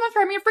out. Someone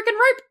throw me a freaking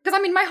rope because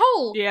I'm in my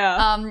hole.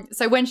 Yeah.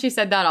 So when she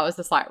said that, I was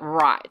just like,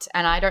 right.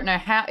 And I don't know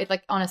how,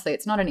 honestly,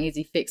 it's not an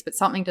easy fix, but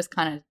something just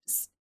kind of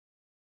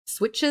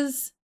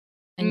switches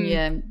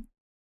and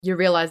you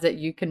realize that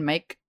you can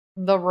make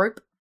the rope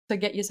to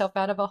get yourself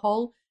out of a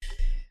hole.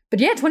 But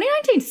yeah,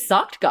 2019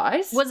 sucked,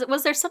 guys.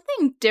 Was there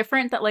something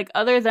different that like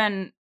other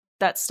than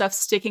that stuff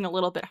sticking a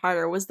little bit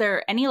harder, was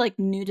there any like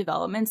new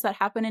developments that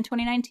happened in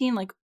 2019?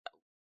 Like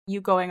you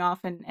going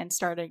off and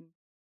starting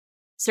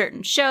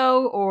certain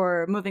show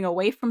or moving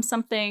away from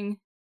something?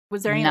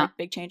 Was there any like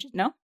big changes?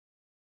 No?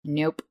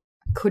 Nope.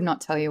 Could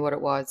not tell you what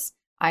it was.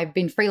 I've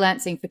been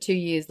freelancing for 2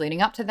 years leading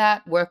up to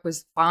that. Work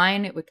was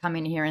fine. It would come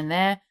in here and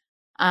there.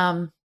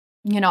 I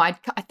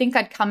think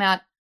I'd come out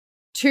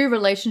 2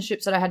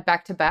 relationships that I had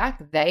back to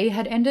back. They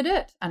had ended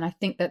it. And I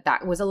think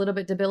that was a little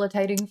bit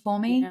debilitating for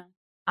me. Yeah.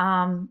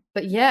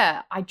 But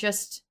yeah, I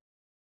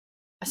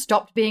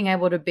stopped being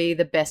able to be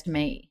the best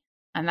me.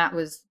 And that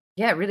was,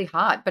 really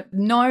hard. But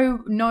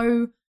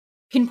no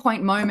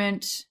pinpoint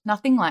moment,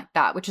 nothing like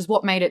that, which is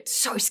what made it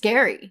so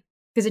scary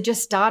because it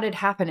just started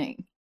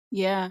happening.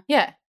 Yeah.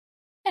 Yeah.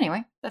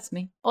 Anyway, that's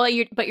me. Well,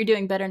 you're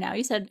doing better now.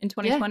 You said in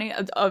 2020,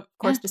 yeah. Of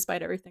course,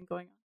 despite everything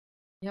going on.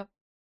 Yep.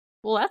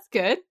 Well, that's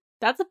good.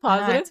 That's a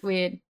positive. It's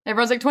weird.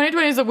 Everyone's like,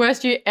 2020 is the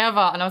worst year ever.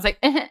 And I was like,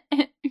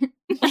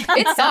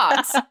 it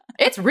sucks.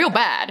 It's real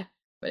bad.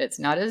 But it's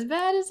not as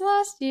bad as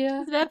last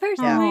year. It's bad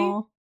personally.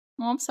 Yeah.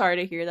 Well, I'm sorry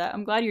to hear that.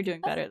 I'm glad you're doing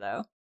better,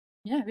 though.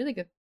 Yeah, really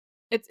good.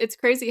 It's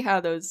crazy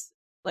how those,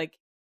 like,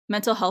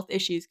 mental health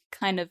issues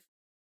kind of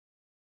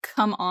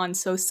come on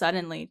so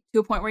suddenly to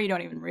a point where you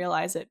don't even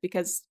realize it.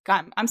 Because,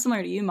 God, I'm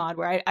similar to you, Maude,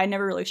 where I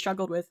never really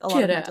struggled with a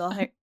lot of mental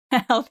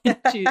health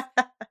issues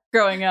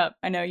growing up.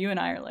 I know you and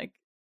I are, like,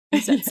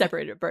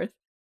 separated at birth.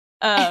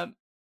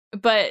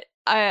 But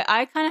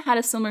I kind of had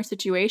a similar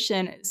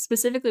situation,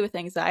 specifically with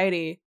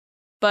anxiety.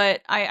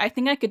 But I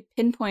think I could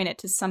pinpoint it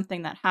to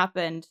something that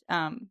happened.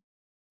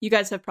 You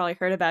guys have probably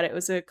heard about it. It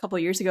was a couple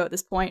years ago at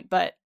this point.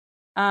 But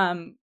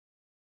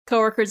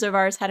coworkers of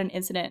ours had an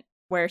incident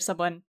where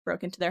someone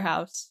broke into their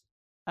house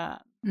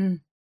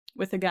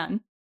with a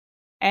gun.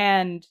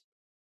 And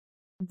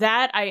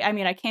that, I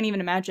mean, I can't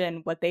even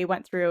imagine what they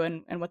went through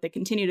and what they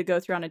continue to go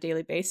through on a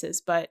daily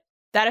basis. But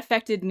that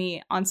affected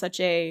me on such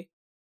a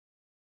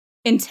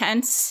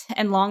intense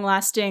and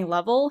long-lasting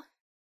level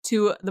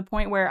to the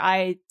point where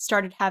I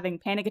started having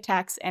panic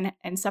attacks and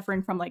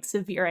suffering from like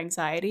severe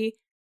anxiety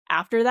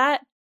after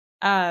that.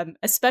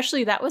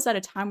 Especially that was at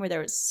a time where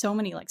there was so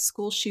many like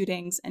school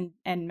shootings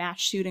and mass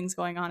shootings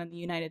going on in the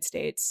United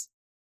States.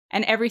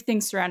 And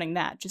everything surrounding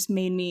that just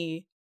made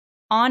me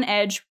on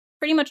edge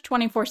pretty much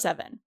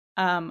 24/7.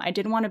 I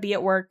didn't want to be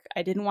at work.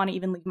 I didn't want to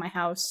even leave my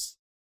house.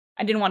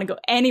 I didn't want to go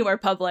anywhere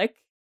public.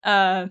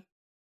 And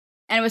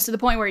it was to the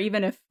point where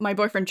even if my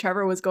boyfriend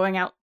Trevor was going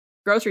out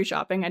grocery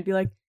shopping, I'd be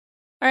like,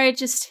 all right,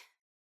 just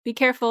be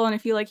careful. And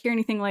if you like hear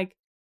anything, like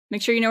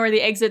make sure you know where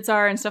the exits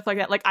are and stuff like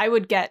that. Like I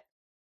would get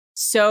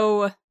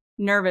so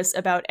nervous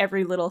about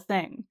every little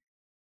thing.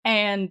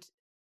 And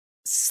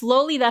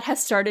slowly that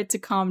has started to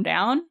calm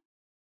down.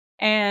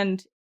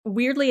 And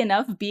weirdly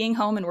enough, being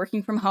home and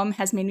working from home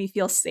has made me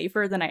feel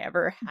safer than I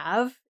ever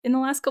have in the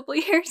last couple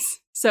of years.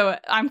 So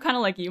I'm kind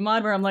of like you,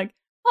 Maude, where I'm like,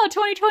 oh,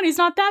 2020 is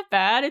not that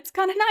bad. It's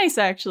kind of nice,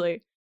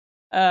 actually.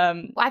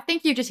 Well, I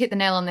think you just hit the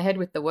nail on the head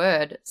with the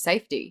word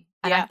safety.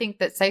 And I think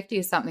that safety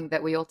is something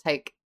that we all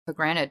take for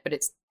granted, but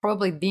it's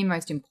probably the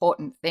most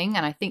important thing.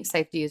 And I think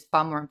safety is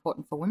far more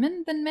important for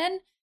women than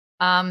men,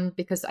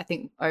 because I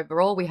think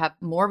overall we have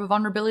more of a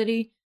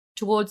vulnerability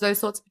towards those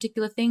sorts of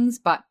particular things.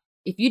 But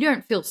if you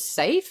don't feel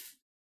safe,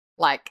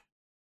 like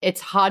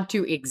it's hard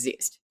to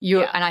exist.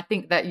 And I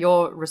think that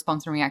your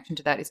response and reaction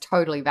to that is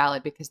totally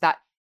valid, because that,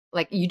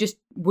 like, you just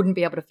wouldn't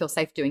be able to feel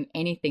safe doing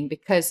anything,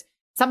 because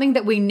something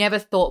that we never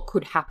thought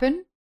could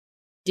happen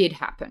did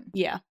happen.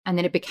 Yeah. And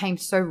then it became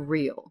so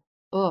real.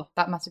 Oh,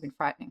 that must have been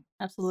frightening.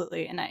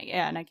 Absolutely. And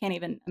I can't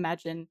even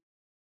imagine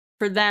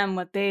for them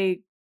what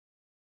they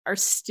are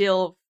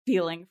still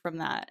feeling from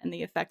that and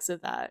the effects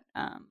of that.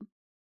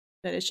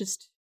 That it's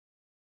just,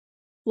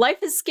 life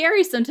is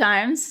scary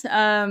sometimes.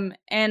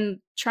 And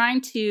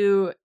trying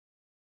to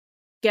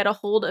get a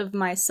hold of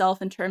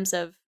myself in terms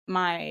of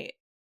my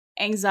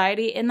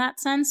anxiety in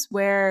that sense,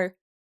 where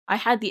I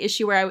had the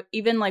issue where I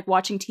even like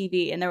watching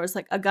TV and there was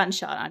like a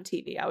gunshot on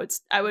TV,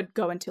 I would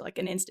go into like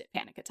an instant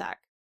panic attack.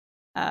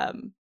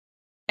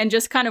 And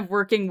just kind of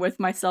working with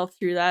myself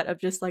through that, of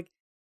just like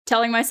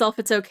telling myself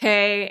it's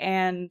okay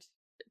and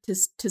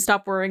to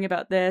stop worrying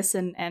about this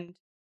and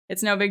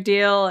it's no big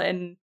deal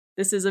and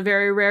this is a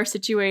very rare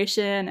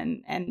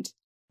situation and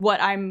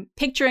what I'm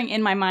picturing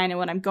in my mind and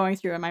what I'm going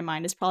through in my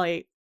mind is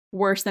probably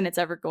worse than it's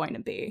ever going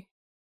to be.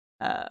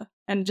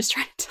 And just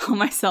trying to tell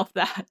myself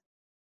that.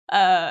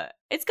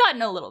 It's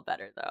gotten a little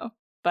better though,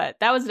 but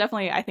that was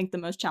definitely, I think, the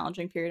most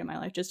challenging period of my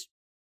life, just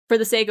for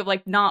the sake of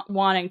like not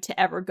wanting to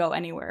ever go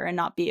anywhere and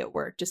not be at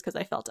work just because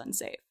I felt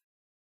unsafe.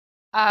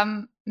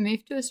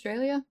 Move to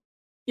Australia?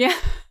 Yeah.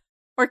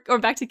 Or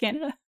back to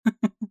Canada.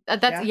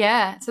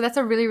 So that's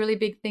a really, really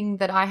big thing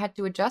that I had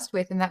to adjust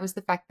with. And that was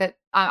the fact that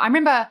I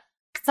remember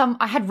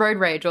I had road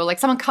rage, or like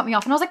someone cut me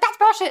off and I was like, that's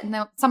bullshit. And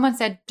then someone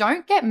said,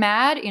 don't get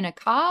mad in a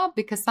car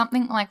because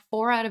something like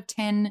 4 out of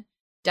 10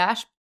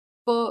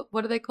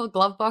 what are they called?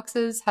 Glove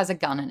boxes has a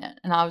gun in it.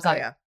 And I was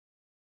like,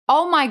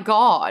 oh my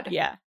God.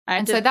 Yeah.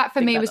 And so that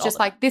for me was just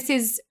like, this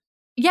is,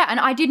 and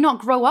I did not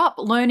grow up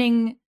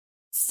learning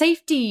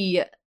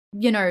safety,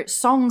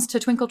 songs to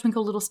Twinkle,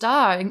 Twinkle, Little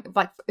Star.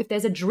 Like if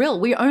there's a drill,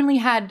 we only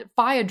had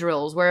fire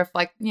drills where if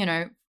like,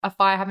 a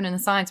fire happened in the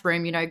science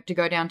room, to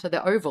go down to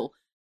the oval.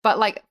 But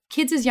like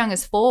kids as young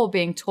as 4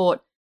 being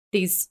taught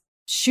these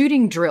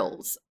shooting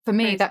drills, for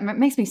me, that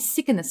makes me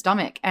sick in the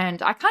stomach.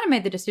 And I kind of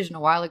made the decision a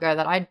while ago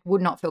that I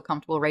would not feel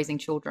comfortable raising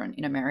children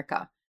in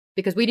America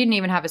because we didn't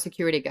even have a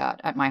security guard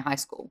at my high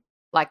school.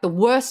 Like the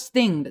worst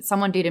thing that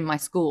someone did in my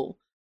school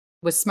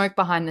was smoke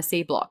behind the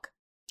C block.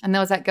 And there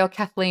was that girl,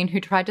 Kathleen,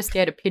 who tried to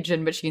scare a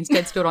pigeon, but she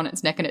instead stood on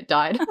its neck and it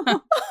died.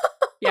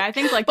 Yeah, I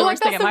think like the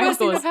worst thing at my high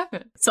school is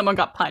someone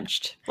got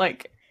punched,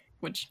 like,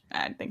 which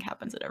I think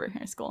happens at every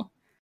high school.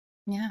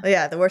 Yeah. Well,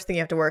 yeah, the worst thing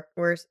you have to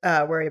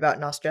worry about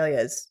in Australia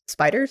is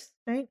spiders,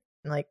 right?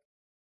 And like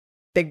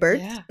big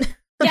birds. Yeah.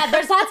 Yeah,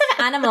 there's lots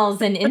of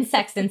animals and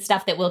insects and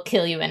stuff that will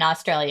kill you in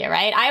Australia,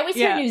 right? I always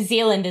hear New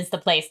Zealand is the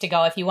place to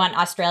go if you want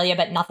Australia,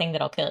 but nothing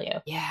that'll kill you.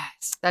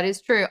 Yes, that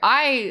is true.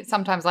 I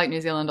sometimes like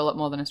New Zealand a lot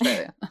more than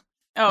Australia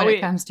when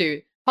it comes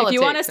to politics. If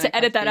you want us to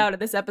edit that out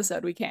of this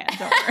episode, we can.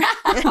 Don't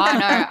worry. I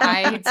know.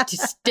 I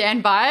just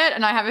stand by it.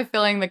 And I have a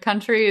feeling the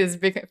country is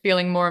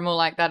feeling more and more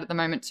like that at the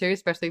moment too,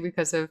 especially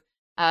because of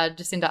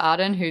Jacinda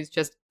Ardern, who's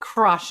just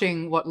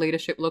crushing what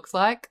leadership looks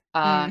like.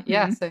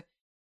 Yeah, so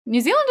New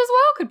Zealand as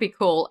well could be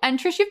cool. And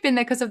Trish, you've been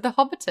there because of the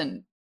Hobbit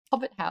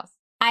house.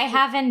 I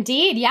have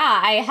indeed. Yeah,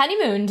 I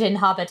honeymooned in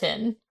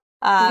Hobbiton.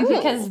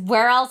 Because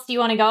where else do you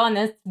want to go in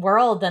this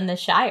world than the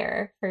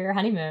Shire for your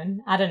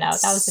honeymoon? I don't know.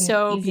 That was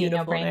an easy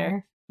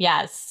no-brainer.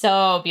 Yeah,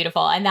 so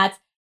beautiful. And that's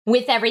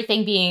with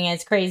everything being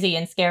as crazy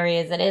and scary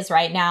as it is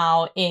right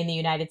now in the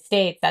United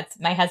States, that's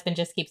my husband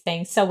just keeps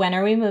saying, so when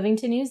are we moving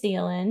to New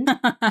Zealand?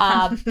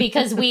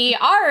 Because we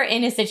are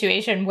in a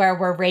situation where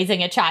we're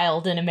raising a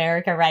child in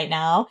America right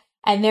now.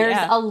 And there's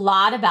a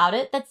lot about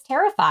it that's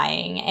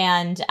terrifying.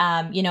 And,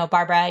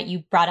 Barbara, you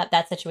brought up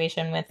that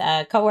situation with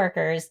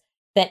coworkers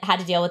that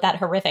had to deal with that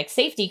horrific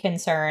safety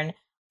concern.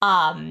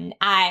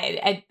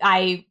 I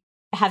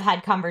have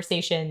had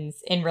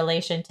conversations in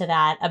relation to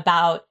that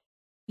about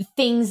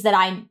things that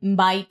I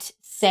might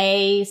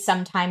say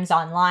sometimes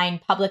online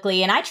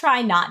publicly. And I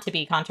try not to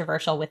be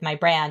controversial with my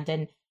brand.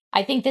 And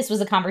I think this was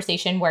a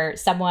conversation where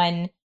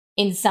someone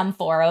in some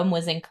forum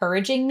was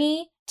encouraging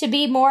me to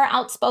be more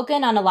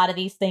outspoken on a lot of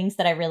these things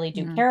that I really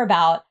do care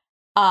about.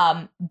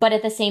 But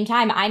at the same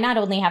time, I not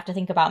only have to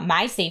think about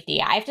my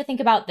safety, I have to think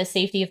about the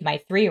safety of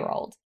my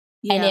 3-year-old.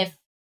 Yeah. And if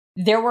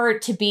there were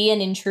to be an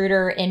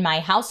intruder in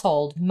my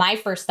household, my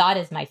first thought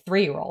is my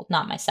 3-year-old,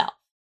 not myself.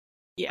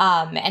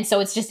 Yeah. And so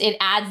it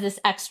adds this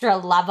extra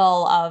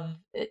level of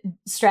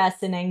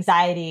stress and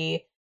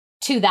anxiety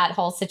to that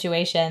whole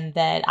situation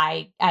that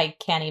I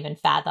can't even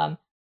fathom.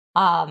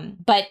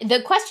 But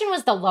the question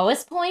was the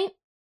lowest point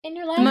in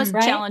your life, the most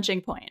right?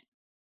 challenging point.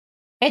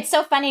 It's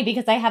so funny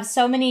because I have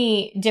so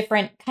many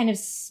different kind of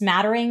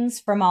smatterings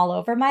from all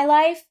over my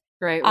life.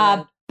 Great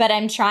word. But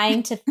I'm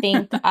trying to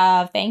think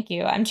of, thank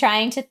you. I'm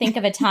trying to think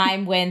of a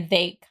time when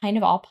they kind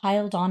of all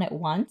piled on at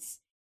once.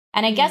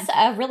 And I guess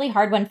a really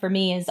hard one for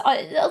me is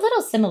a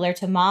little similar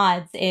to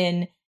Maude's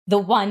in the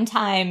one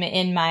time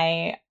in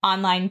my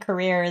online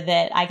career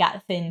that I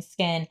got thin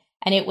skin.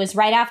 And it was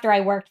right after I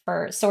worked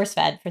for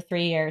SourceFed for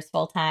 3 years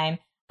full time.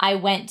 I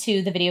went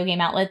to the video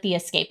game outlet, The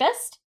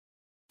Escapist.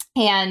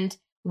 And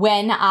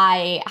when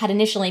I had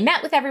initially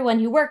met with everyone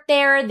who worked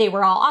there, they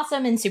were all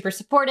awesome and super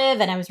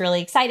supportive. And I was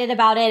really excited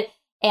about it.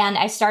 And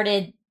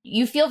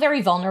you feel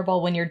very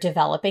vulnerable when you're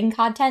developing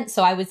content.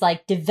 So I was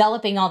like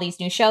developing all these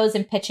new shows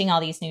and pitching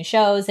all these new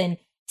shows. And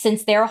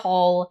since their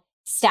whole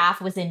staff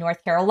was in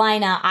North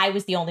Carolina, I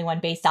was the only one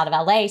based out of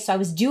LA. So I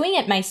was doing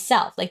it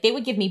myself. Like they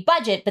would give me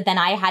budget, but then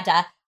I had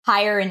to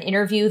hire and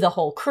interview the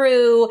whole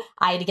crew.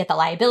 I had to get the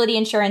liability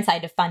insurance. I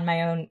had to found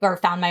my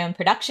own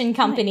production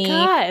company. Oh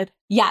my God.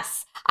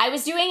 Yes, I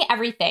was doing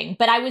everything,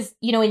 but I was,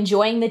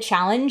 enjoying the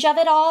challenge of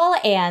it all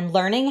and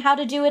learning how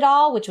to do it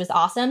all, which was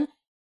awesome.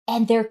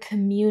 And their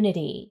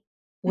community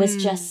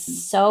was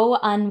just so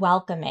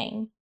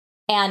unwelcoming.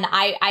 And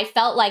I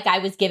felt like I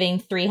was giving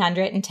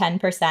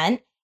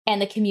 310%.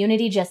 And the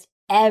community, just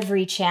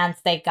every chance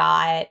they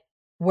got,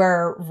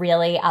 were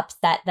really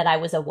upset that I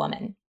was a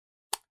woman.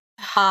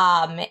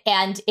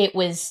 And it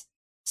was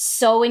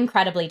so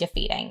incredibly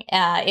defeating.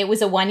 It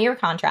was a 1-year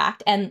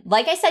contract. And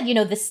like I said,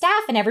 the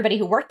staff and everybody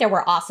who worked there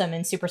were awesome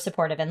and super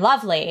supportive and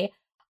lovely.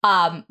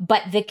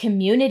 But the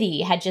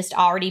community had just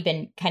already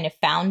been kind of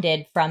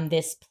founded from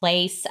this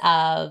place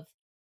of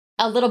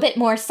a little bit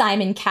more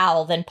Simon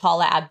Cowell than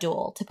Paula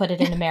Abdul, to put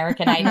it in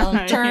American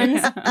Idol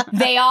terms.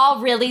 They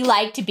all really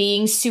liked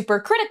being super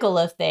critical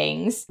of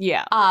things.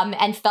 Yeah.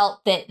 And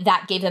felt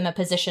that gave them a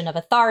position of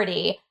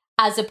authority,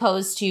 as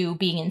opposed to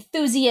being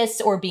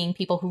enthusiasts or being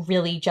people who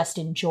really just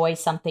enjoy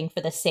something for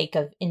the sake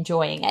of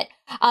enjoying it.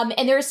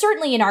 And there is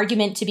certainly an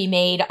argument to be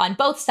made on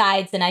both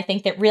sides. And I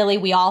think that really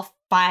we all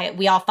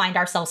find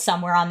ourselves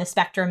somewhere on the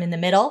spectrum in the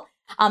middle.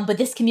 But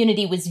this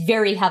community was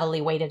very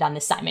heavily weighted on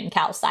the Simon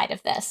Cowell side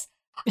of this.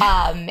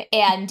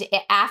 And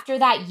after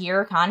that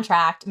year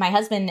contract, my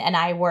husband and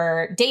I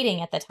were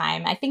dating at the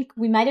time. I think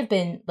we might have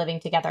been living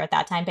together at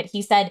that time, but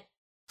he said,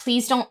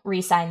 please don't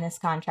re-sign this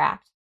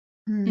contract.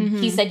 Mm-hmm.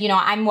 He said,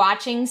 I'm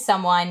watching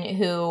someone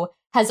who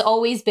has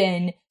always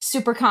been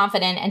super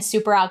confident and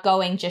super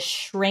outgoing just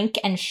shrink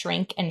and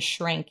shrink and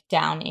shrink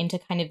down into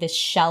kind of this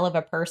shell of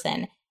a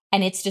person.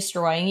 And it's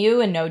destroying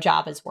you, and no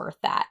job is worth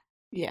that.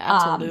 Yeah,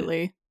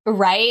 absolutely.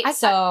 Right?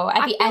 So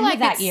at the end of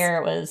that year,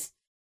 it was...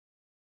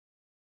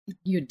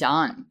 You're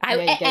done.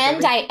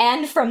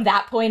 And from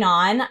that point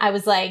on, I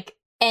was like,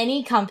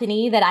 any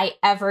company that I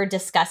ever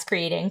discuss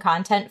creating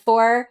content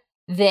for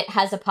that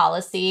has a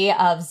policy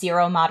of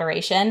zero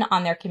moderation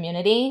on their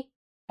community,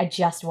 I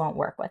just won't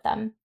work with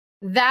them.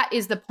 That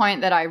is the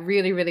point that I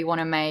really, really want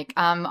to make.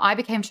 I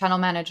became channel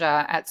manager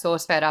at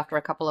SourceFed after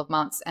a couple of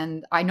months,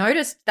 and I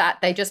noticed that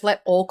they just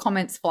let all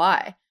comments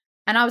fly.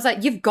 And I was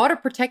like, you've got to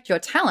protect your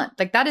talent.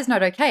 Like, that is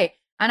not okay.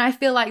 And I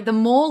feel like the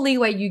more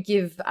leeway you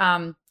give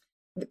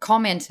the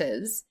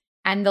commenters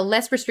and the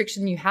less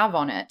restriction you have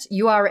on it,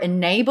 you are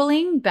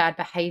enabling bad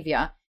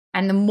behavior.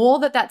 And the more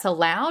that that's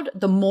allowed,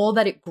 the more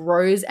that it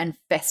grows and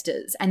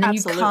festers. And then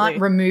you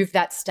can't remove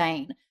that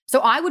stain. So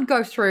I would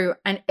go through,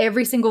 and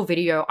every single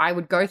video, I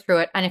would go through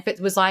it. And if it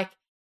was like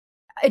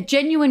a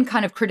genuine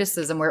kind of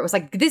criticism where it was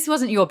like, this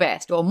wasn't your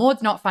best, or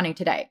Maude's not funny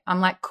today,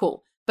 I'm like,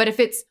 cool. But if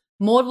it's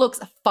Maude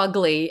looks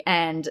fugly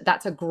and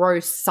that's a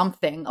gross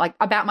something like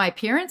about my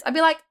appearance, I'd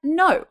be like,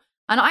 no.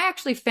 And I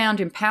actually found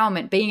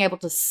empowerment being able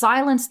to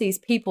silence these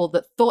people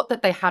that thought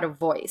that they had a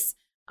voice.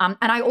 And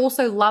I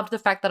also loved the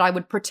fact that I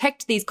would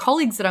protect these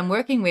colleagues that I'm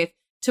working with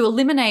to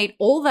eliminate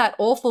all that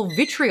awful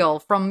vitriol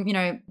from,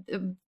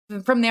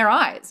 from their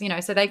eyes,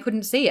 so they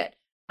couldn't see it.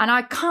 And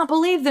I can't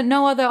believe that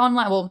no other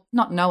online, well,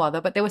 not no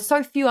other, but there were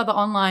so few other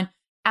online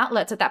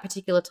outlets at that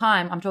particular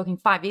time, I'm talking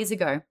 5 years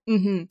ago,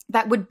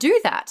 that would do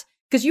that.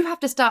 Because you have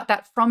to start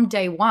that from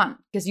day one,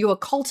 because you are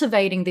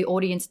cultivating the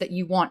audience that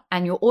you want,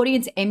 and your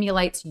audience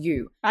emulates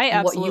you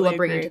and what you are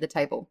bringing to the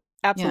table.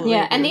 Absolutely.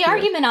 Yeah, and the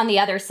argument on the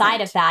other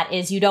side of that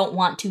is you don't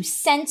want to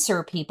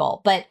censor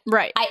people, but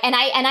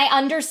I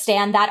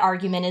understand that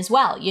argument as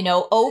well.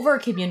 Over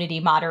community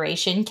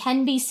moderation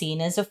can be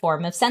seen as a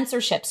form of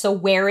censorship. So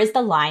where is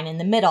the line in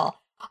the middle?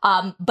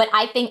 But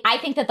I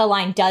think that the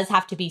line does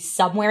have to be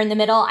somewhere in the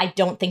middle. I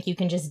don't think you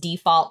can just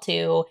default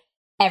to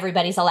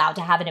everybody's allowed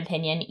to have an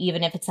opinion,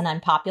 even if it's an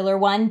unpopular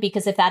one,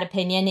 because if that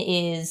opinion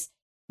is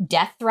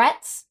death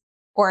threats,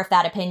 or if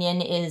that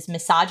opinion is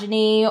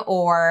misogyny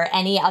or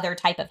any other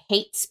type of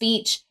hate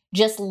speech,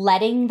 just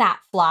letting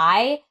that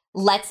fly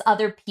lets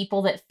other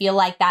people that feel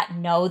like that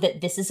know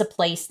that this is a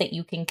place that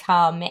you can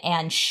come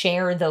and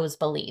share those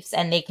beliefs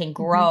and they can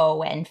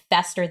grow and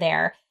fester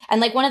there. And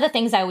like one of the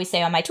things I always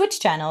say on my Twitch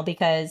channel,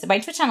 because my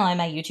Twitch channel and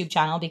my YouTube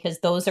channel, because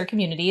those are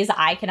communities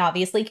I can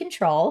obviously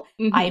control.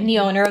 I am the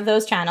owner of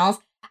those channels.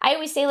 I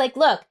always say, like,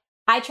 look,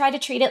 I try to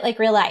treat it like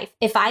real life.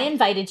 If I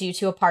invited you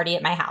to a party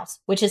at my house,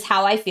 which is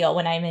how I feel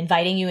when I'm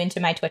inviting you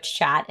into my Twitch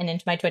chat and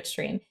into my Twitch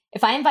stream.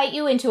 If I invite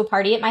you into a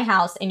party at my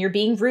house and you're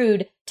being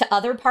rude to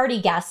other party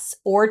guests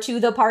or to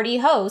the party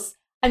hosts,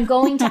 I'm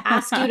going to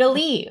ask you to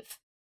leave.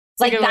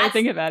 Like, that's a good way to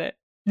think about it.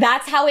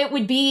 That's how it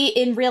would be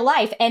in real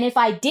life. And if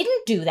I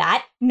didn't do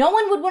that, no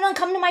one would want to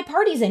come to my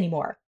parties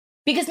anymore.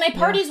 Because my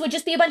parties would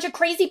just be a bunch of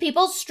crazy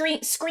people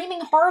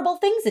screaming horrible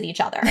things at each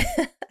other.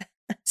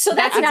 So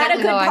that's not a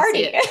good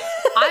party.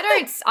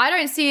 I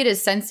don't see it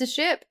as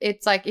censorship.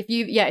 It's like if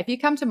you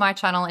come to my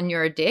channel and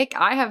you're a dick,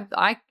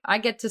 I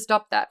get to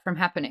stop that from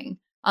happening.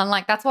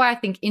 Unlike, that's why I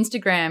think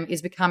Instagram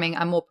is becoming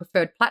a more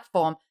preferred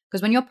platform,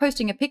 because when you're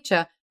posting a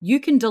picture, you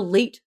can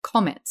delete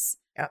comments.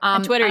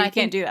 On Twitter, you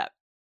can't do that.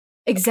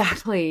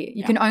 Exactly.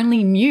 You can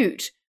only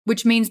mute,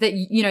 which means that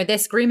they're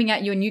screaming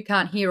at you and you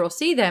can't hear or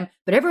see them,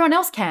 but everyone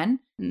else can.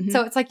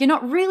 So it's like you're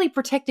not really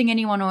protecting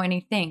anyone or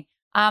anything.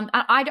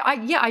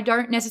 I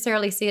don't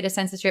necessarily see it as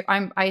censorship.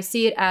 I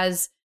see it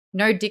as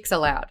no dicks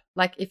allowed.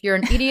 Like if you're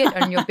an idiot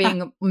and you're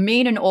being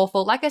mean and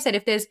awful, like I said,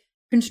 if there's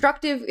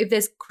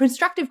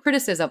constructive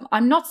criticism,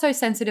 I'm not so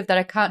sensitive that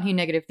I can't hear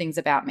negative things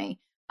about me.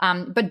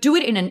 But do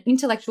it in an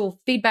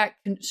intellectual feedback,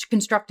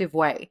 constructive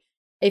way.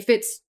 If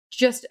it's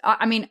just,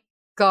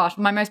 gosh,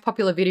 my most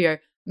popular video,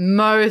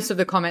 most of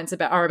the comments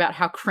are about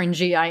how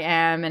cringy I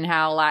am and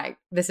how like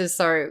this is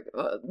so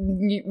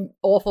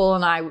awful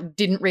and I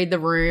didn't read the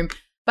room.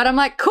 But I'm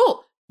like,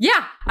 cool,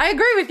 yeah, I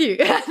agree with you.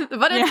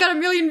 But it's got 1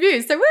 million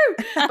views, so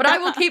woo. But I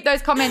will keep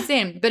those comments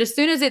in. But as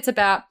soon as it's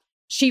about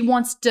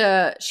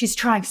she's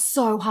trying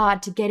so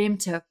hard to get him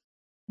to,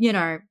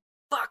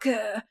 fuck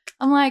her.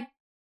 I'm like,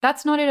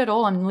 that's not it at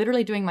all. I'm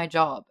literally doing my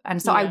job. And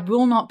so I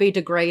will not be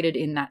degraded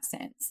in that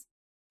sense.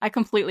 I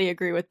completely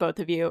agree with both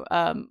of you.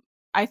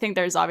 I think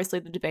there's obviously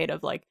the debate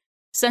of like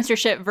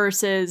censorship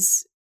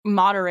versus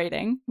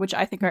moderating, which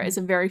I think is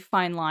a very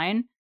fine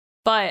line.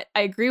 But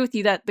I agree with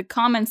you that the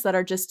comments that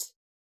are just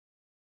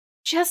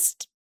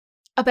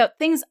about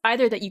things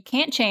either that you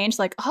can't change,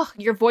 like, oh,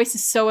 your voice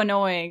is so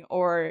annoying,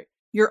 or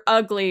you're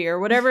ugly, or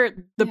whatever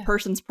the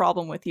person's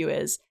problem with you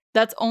is,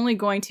 that's only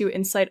going to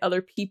incite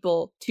other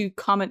people to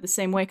comment the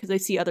same way because they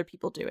see other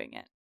people doing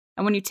it.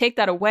 And when you take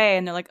that away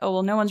and they're like, oh,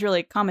 well, no one's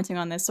really commenting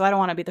on this, so I don't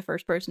want to be the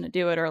first person to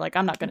do it, or like,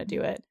 I'm not going to do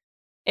it.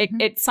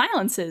 It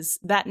silences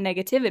that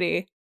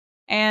negativity.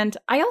 And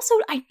I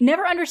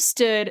never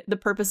understood the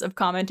purpose of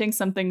commenting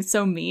something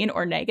so mean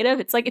or negative.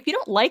 It's like, if you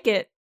don't like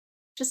it,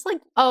 just like...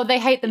 Oh, they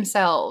hate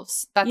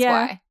themselves. That's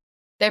why.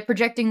 They're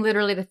projecting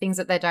literally the things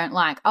that they don't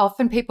like.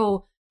 Often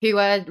people who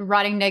are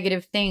writing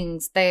negative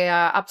things, they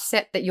are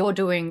upset that you're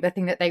doing the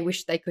thing that they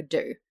wish they could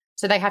do.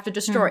 So they have to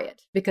destroy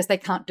it because they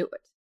can't do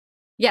it.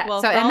 Yeah.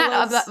 Well,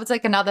 that was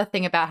like another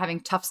thing about having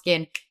tough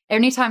skin.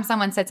 Anytime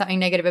someone said something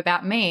negative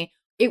about me,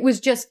 it was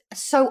just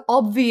so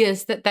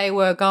obvious that they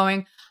were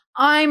going...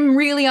 I'm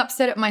really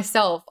upset at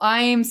myself. I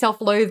am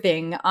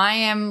self-loathing. I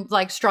am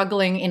like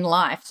struggling in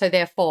life. So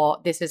therefore,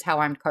 this is how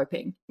I'm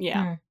coping.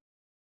 Yeah.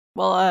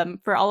 Well,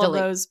 for all of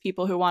those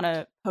people who want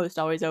to post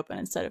always open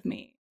instead of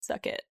me,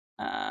 suck it.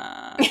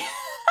 Oh,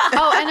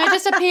 and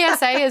just a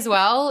PSA as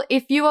well.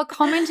 If you are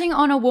commenting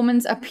on a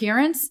woman's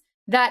appearance,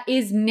 that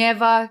is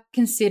never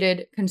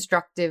considered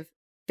constructive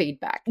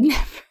feedback.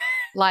 Never.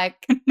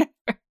 Like,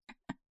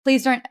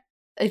 please don't.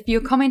 If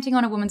you're commenting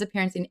on a woman's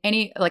appearance in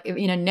any, like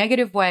in a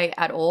negative way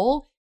at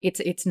all,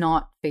 it's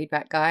not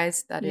feedback,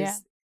 guys. That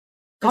is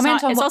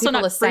comment on what people are saying. It's also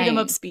not freedom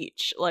of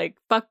speech. Like,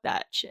 fuck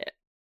that shit.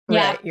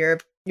 Yeah,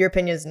 right. Your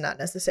opinion is not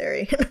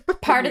necessary.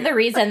 Part of the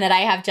reason that I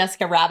have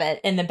Jessica Rabbit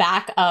in the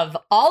back of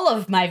all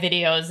of my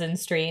videos and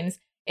streams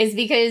is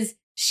because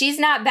she's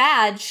not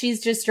bad.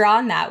 She's just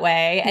drawn that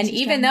way. And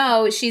even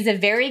though she's a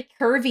very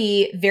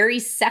curvy, very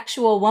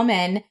sexual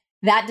woman,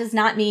 that does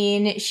not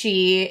mean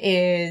she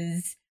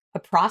is a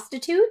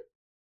prostitute.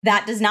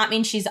 That does not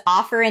mean she's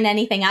offering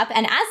anything up.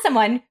 And as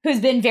someone who's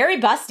been very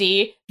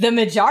busty the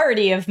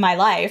majority of my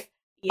life,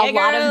 a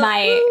lot of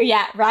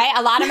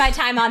my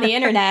time on the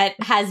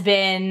internet has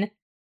been,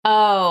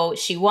 oh,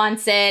 she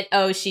wants it.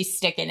 Oh, she's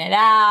sticking it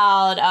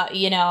out.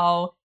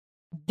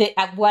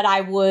 What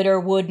I would or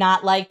would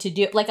not like to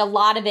do. Like a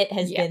lot of it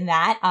has been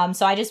that.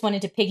 So I just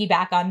wanted to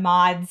piggyback on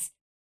Maude's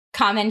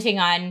commenting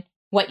on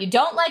what you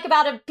don't like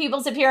about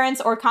people's appearance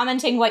or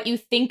commenting what you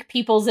think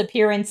people's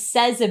appearance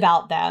says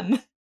about them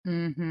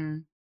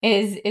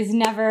is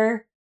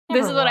never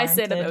This is what warranted. I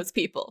say to those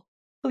people.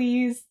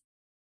 Please.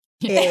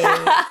 Hey.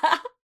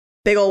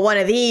 Big ol' one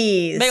of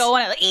these. Big ol'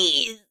 one of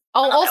these.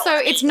 Oh, also,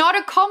 it's not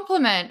a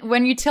compliment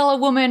when you tell a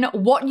woman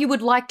what you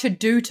would like to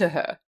do to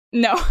her.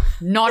 No.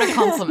 Not a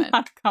compliment.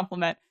 Not a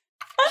compliment.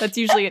 That's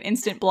usually an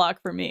instant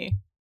block for me.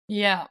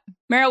 Yeah.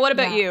 Meryl, what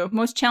about you?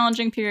 Most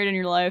challenging period in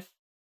your life?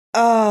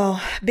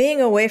 Oh, being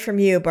away from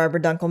you,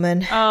 Barbara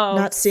Dunkelman. Oh.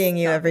 Not seeing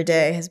you every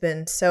day has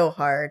been so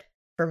hard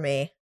for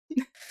me.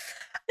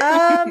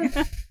 Mine's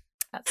probably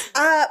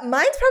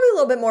a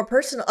little bit more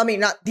personal. I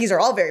mean, these are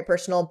all very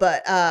personal,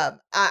 but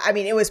I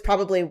mean, it was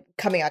probably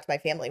coming out to my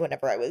family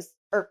whenever I was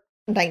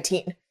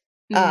 19.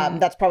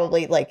 That's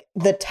probably like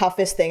the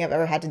toughest thing I've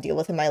ever had to deal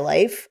with in my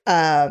life.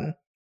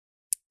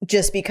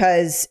 Just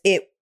because and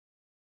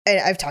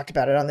I've talked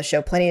about it on the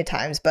show plenty of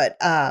times, but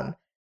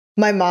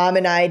my mom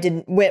and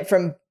I went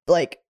from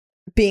like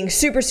being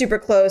super, super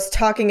close,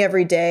 talking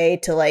every day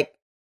to like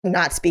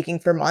not speaking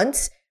for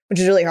months, which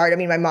is really hard. I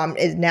mean, my mom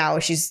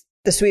she's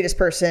the sweetest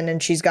person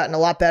and she's gotten a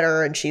lot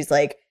better and she's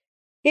like,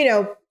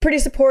 pretty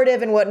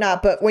supportive and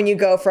whatnot. But when you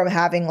go from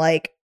having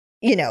like,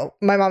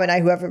 my mom and I,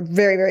 who have a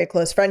very, very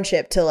close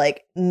friendship, to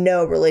like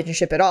no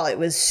relationship at all, it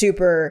was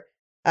super,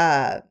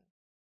 it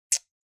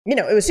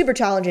was super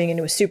challenging and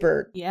it was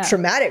super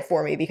traumatic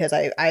for me because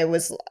I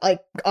was like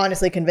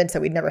honestly convinced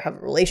that we'd never have a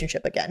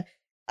relationship again.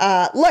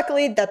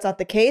 Luckily, that's not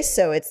the case.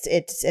 So it's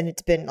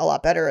been a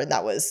lot better. And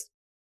that was,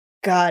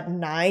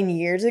 9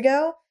 years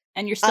ago.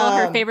 And you're still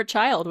her favorite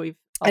child.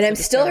 And I'm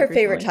still her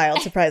favorite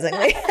child,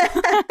 surprisingly.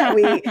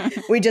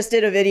 we just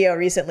did a video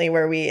recently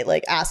where we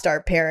like asked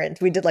our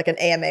parents. We did like an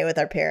AMA with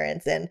our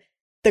parents, and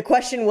the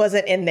question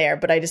wasn't in there,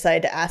 but I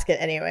decided to ask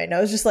it anyway. And I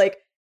was just like,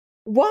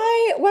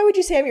 why would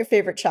you say I'm your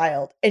favorite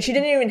child? And she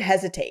didn't even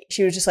hesitate.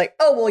 She was just like,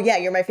 oh, well, yeah,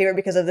 you're my favorite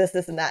because of this,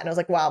 this, and that. And I was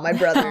like, wow, my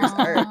brothers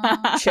are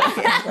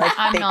choking. Like,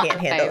 I'm they not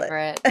can't the handle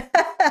favorite. it.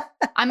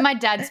 I'm my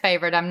dad's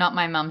favorite. I'm not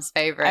my mum's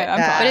favorite.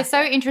 But But it's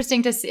so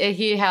interesting to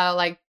hear how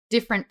like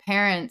different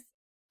parents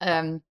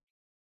have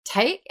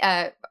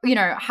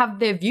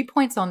their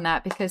viewpoints on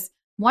that, because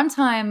one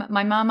time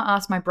my mum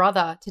asked my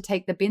brother to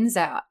take the bins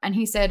out and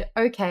he said,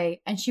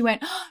 okay. And she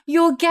went, oh,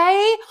 you're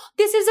gay?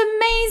 This is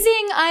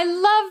amazing. I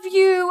love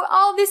you.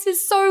 Oh, this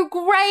is so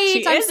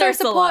great. I'm so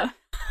supportive.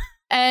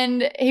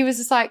 And he was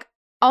just like,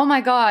 oh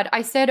my God,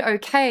 I said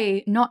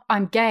okay, not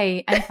I'm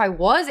gay. And if I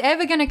was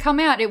ever going to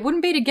come out, it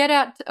wouldn't be to get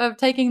out of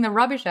taking the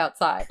rubbish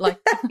outside. Like,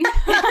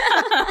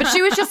 but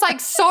she was just like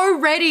so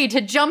ready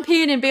to jump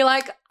in and be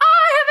like, I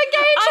have a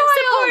gay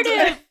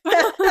child.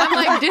 I'm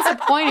like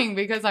disappointing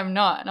because I'm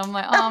not. And I'm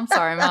like, oh, I'm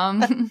sorry,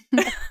 Mom.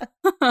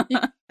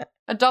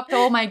 Adopt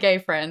all my gay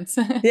friends.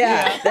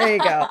 Yeah, there you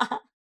go.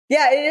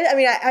 Yeah, I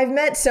mean, I've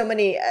met so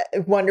many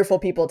wonderful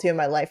people too in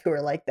my life who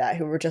are like that,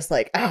 who were just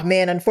like, oh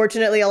man,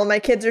 unfortunately, all of my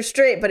kids are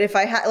straight. But if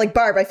I had, like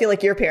Barb, I feel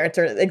like your parents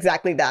are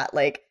exactly that.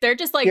 Like they're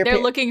just like they're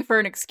looking for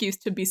an excuse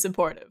to be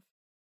supportive.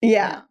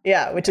 Yeah,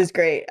 which is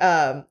great.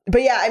 But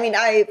yeah, I mean,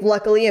 I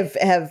luckily have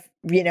I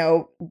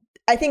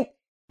think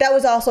that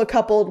was also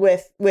coupled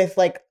with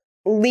like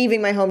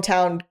leaving my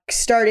hometown,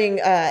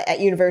 starting at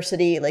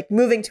university, like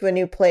moving to a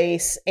new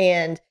place,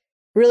 and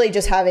really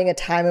just having a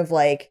time of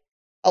like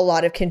a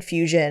lot of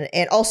confusion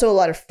and also a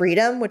lot of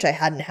freedom, which I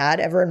hadn't had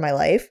ever in my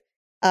life.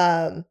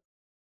 But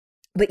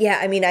yeah,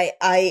 I mean,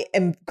 I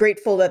am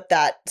grateful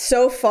that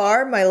so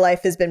far my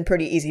life has been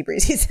pretty easy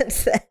breezy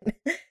since then.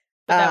 But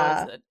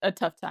that was a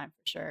tough time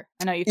for sure.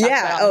 I know you talked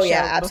about it on the show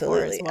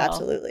absolutely, before as well.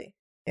 absolutely,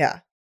 yeah.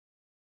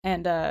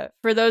 And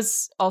for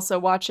those also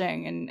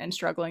watching and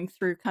struggling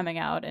through coming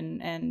out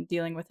and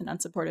dealing with an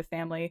unsupportive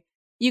family,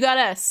 you got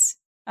us.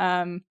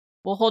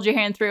 We'll hold your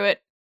hand through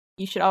it.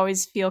 You should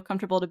always feel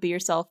comfortable to be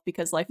yourself,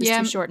 because life is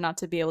too short not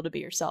to be able to be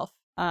yourself.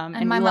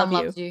 And my mom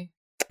loves you.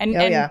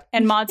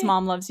 And Maude's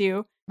mom loves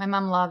you. My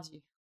mom loves you.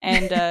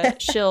 And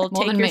she'll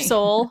take your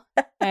soul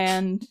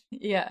and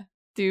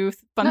do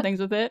fun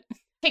things with it.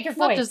 Take your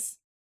voice.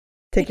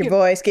 Take your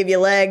voice, give you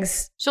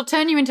legs. She'll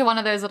turn you into one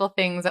of those little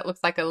things that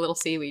looks like a little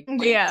seaweed.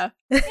 Yeah.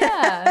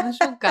 Yeah,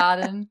 she'll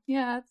garden.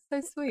 Yeah, it's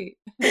so sweet.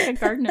 Like a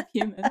garden of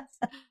humans.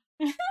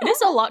 It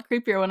is a lot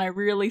creepier when I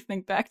really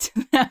think back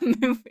to that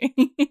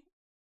movie.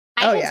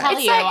 I can tell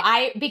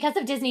you, because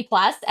of Disney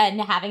Plus and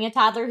having a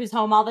toddler who's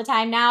home all the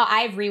time now,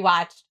 I've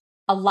rewatched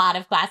a lot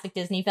of classic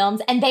Disney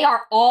films, and they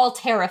are all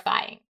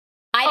terrifying.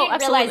 I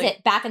didn't realize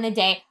it back in the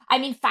day. I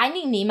mean,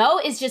 Finding Nemo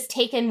is just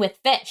taken with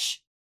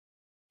fish.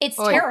 It's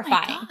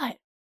terrifying. My God.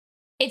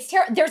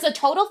 There's a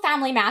total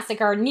family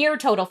massacre, near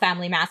total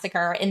family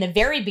massacre in the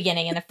very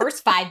beginning, in the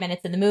first 5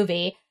 minutes of the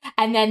movie.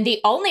 And then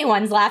the only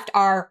ones left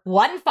are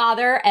one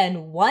father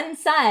and one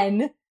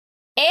son.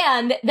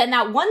 And then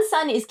that one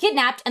son is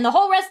kidnapped, and the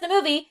whole rest of the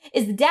movie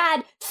is the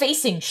dad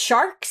facing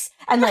sharks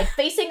and like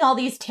facing all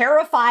these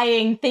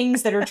terrifying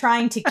things that are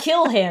trying to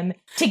kill him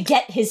to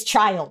get his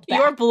child back.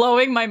 You're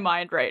blowing my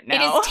mind right now.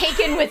 It is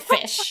taken with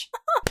fish.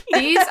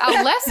 These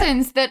are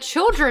lessons that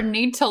children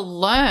need to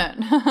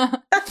learn.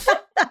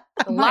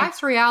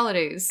 Life's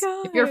realities.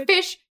 God. If you're a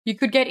fish, you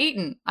could get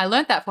eaten. I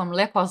learned that from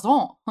Le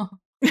Poisson.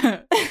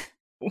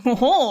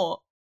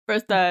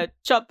 First,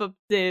 chop up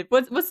the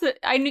what's the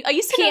I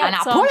used to know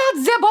that Pull song. out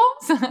the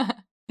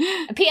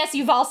balls. P.S.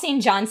 You've all seen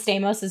John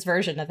Stamos'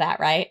 version of that,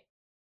 right?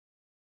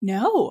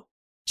 No.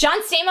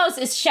 John Stamos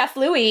is Chef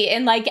Louis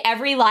in like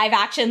every live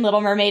action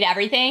Little Mermaid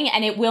everything,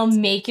 and it will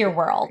make your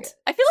world.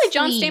 I feel like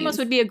John Please. Stamos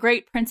would be a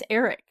great Prince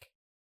Eric.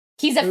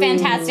 He's a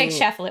fantastic Ooh.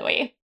 Chef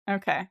Louis.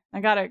 Okay, I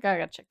gotta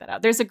check that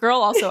out. There's a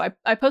girl also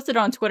I posted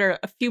on Twitter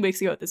a few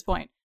weeks ago at this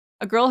point.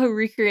 A girl who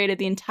recreated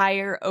the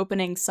entire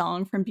opening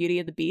song from Beauty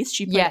and the Beast.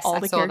 She played all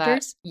the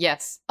characters. That.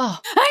 Yes. Oh,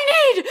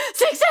 I need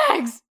 6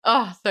 eggs.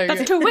 Oh, so That's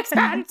good. too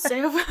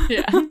expensive.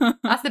 Yeah,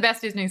 that's the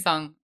best Disney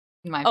song,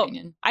 in my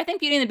opinion. I think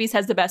Beauty and the Beast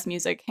has the best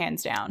music,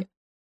 hands down.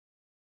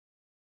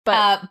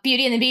 But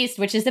Beauty and the Beast,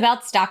 which is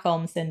about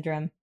Stockholm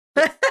Syndrome.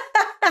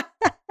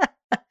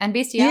 And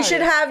bestiality. You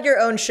should have your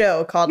own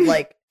show called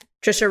like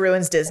Trisha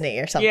Ruins Disney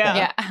or something.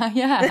 Yeah.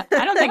 Yeah.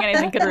 I don't think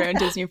anything could ruin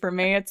Disney for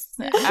me.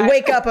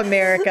 Wake up,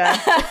 America.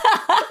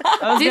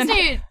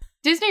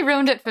 Disney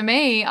ruined it for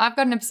me. I've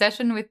got an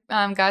obsession with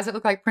guys that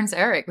look like Prince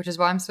Eric, which is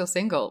why I'm still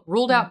single.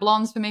 Ruled out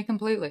blondes for me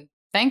completely.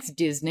 Thanks,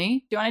 Disney.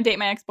 Do you want to date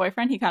my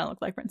ex-boyfriend? He kind of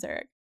looked like Prince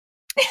Eric.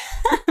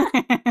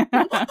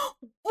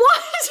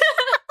 What?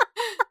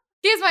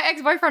 Here's my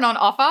ex-boyfriend on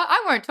offer.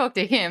 I won't talk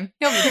to him.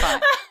 He'll be fine.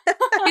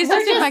 He's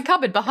just in my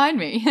cupboard behind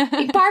me.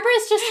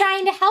 Barbara's just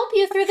trying to help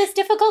you through this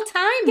difficult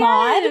time,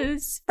 Maude.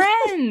 Yes,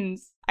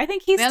 friends. I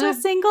think he's still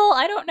single.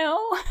 I don't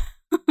know.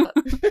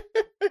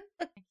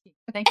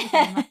 Thank you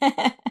very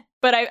much.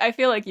 But I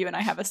feel like you and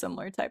I have a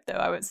similar type, though.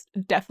 I was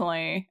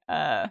definitely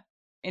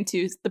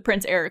into the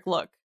Prince Eric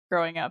look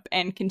growing up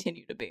and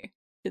continue to be.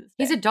 To this day.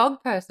 He's a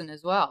dog person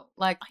as well.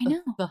 Like I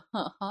know. The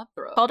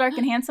heartthrob. Tall, dark,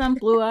 and handsome,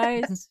 blue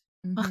eyes.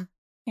 Mhm.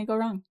 Can't go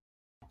wrong.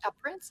 A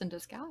prince in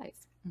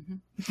disguise. Mhm.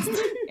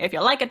 If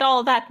you like it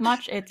all that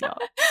much, it's yours.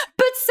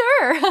 But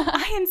sir,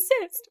 I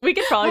insist. We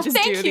could probably just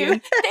thank do you.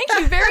 Thank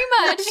you very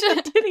much.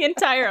 do the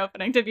entire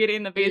opening to Beauty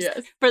and the Beast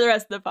Yes. for the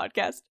rest of the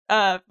podcast.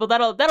 Well,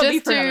 that'll be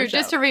for another show.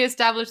 Just to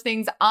reestablish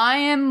things, I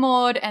am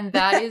Maude and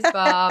that is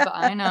Barb.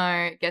 I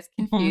know, it gets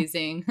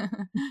confusing.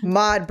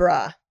 Mod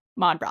bra.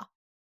 Mod bra.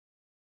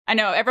 I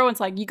know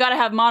everyone's like, you got to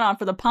have Mod on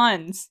for the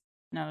puns.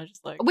 No, it's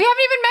just like We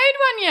haven't even made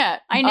one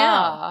yet. I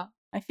know.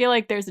 I feel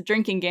like there's a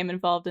drinking game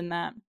involved in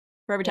that.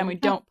 For every time we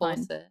don't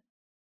pun.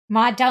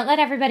 Maude, don't let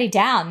everybody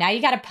down. Now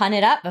you got to pun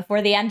it up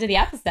before the end of the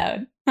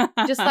episode.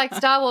 Just like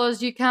Star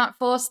Wars, you can't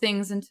force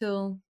things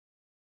until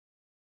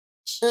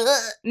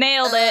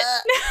Nailed it.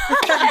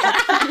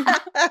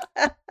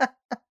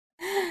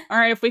 All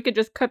right, if we could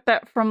just cut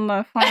that from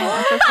the final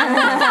episode.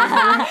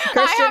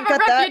 Christian, I have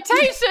cut a that.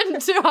 reputation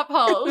to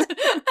uphold.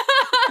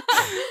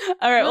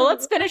 All right, well,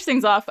 let's finish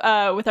things off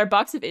with our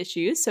box of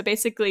issues. So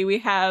basically, we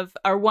have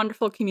our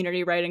wonderful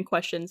community writing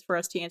questions for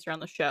us to answer on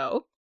the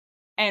show.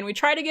 And we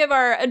try to give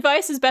our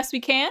advice as best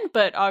we can,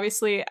 but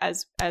obviously,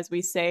 as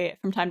we say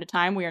from time to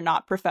time, we are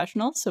not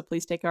professionals, so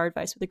please take our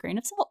advice with a grain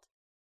of salt.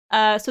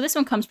 So this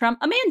one comes from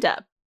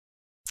Amanda.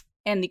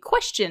 And the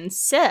question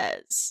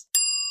says,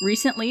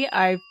 recently,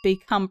 I've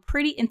become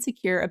pretty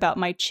insecure about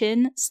my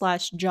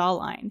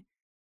chin/jawline.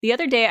 The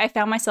other day, I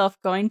found myself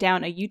going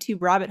down a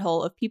YouTube rabbit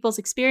hole of people's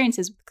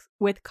experiences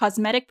with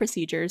cosmetic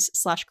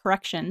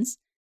procedures/corrections,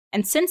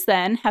 and since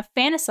then have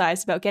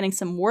fantasized about getting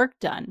some work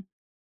done.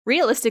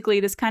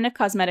 Realistically, this kind of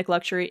cosmetic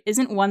luxury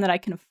isn't one that I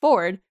can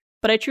afford,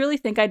 but I truly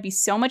think I'd be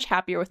so much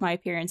happier with my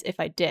appearance if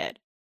I did.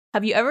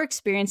 Have you ever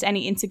experienced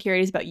any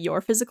insecurities about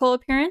your physical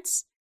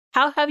appearance?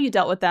 How have you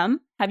dealt with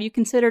them? Have you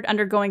considered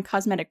undergoing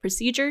cosmetic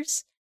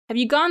procedures? Have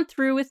you gone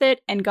through with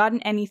it and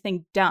gotten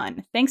anything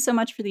done? Thanks so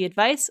much for the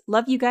advice.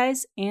 Love you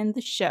guys and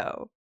the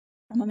show.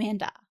 From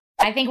Amanda.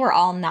 I think we're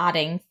all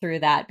nodding through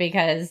that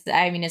because,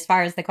 I mean, as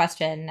far as the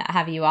question,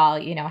 have you all,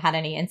 had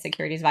any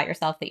insecurities about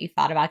yourself that you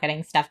thought about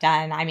getting stuff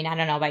done? I mean, I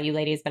don't know about you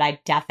ladies, but I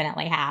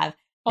definitely have.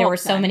 There were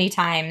so many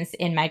times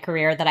in my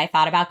career that I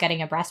thought about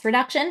getting a breast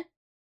reduction.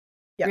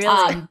 Yes.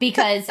 Really?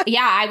 Because,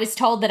 I was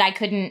told that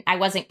I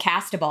wasn't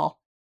castable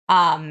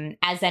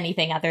as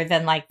anything other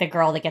than like the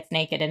girl that gets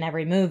naked in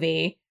every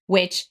movie,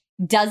 which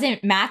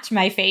doesn't match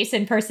my face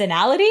and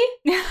personality.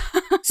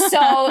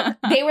 So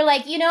they were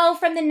like,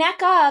 from the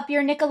neck up,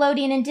 you're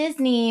Nickelodeon and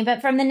Disney,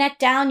 but from the neck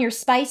down, you're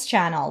Spice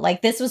Channel.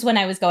 Like this was when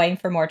I was going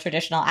for more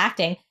traditional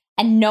acting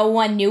and no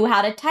one knew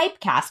how to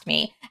typecast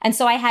me. And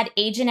so I had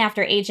agent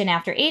after agent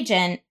after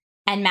agent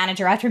and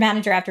manager after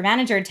manager after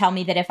manager tell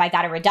me that if I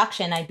got a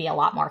reduction, I'd be a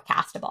lot more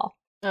castable.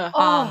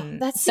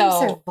 That seems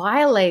so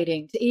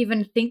violating to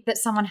even think that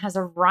someone has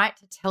a right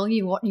to tell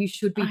you what you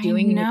should be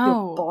doing with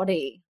your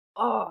body.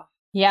 Oh.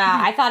 Yeah,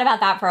 I thought about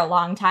that for a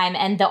long time.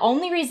 And the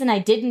only reason I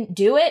didn't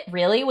do it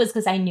really was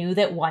because I knew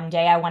that one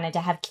day I wanted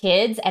to have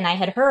kids. And I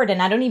had heard, and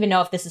I don't even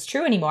know if this is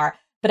true anymore,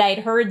 but I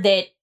had heard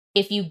that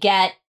if you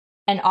get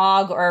an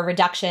AUG or a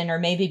reduction or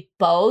maybe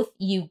both,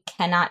 you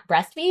cannot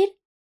breastfeed.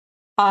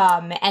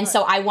 And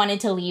so I wanted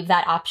to leave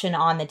that option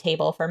on the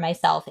table for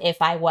myself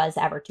if I was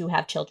ever to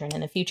have children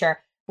in the future,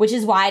 which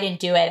is why I didn't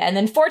do it. And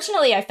then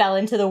fortunately, I fell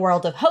into the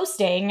world of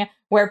hosting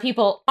where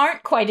people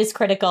aren't quite as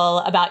critical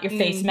about your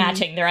face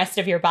matching the rest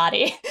of your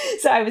body.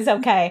 So I was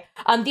okay.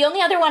 The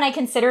only other one I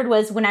considered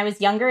was when I was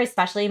younger,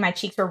 especially my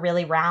cheeks were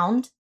really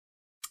round.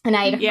 And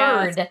I had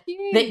heard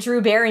that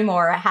Drew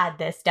Barrymore had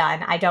this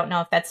done. I don't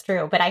know if that's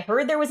true, but I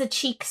heard there was a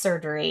cheek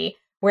surgery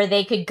where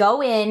they could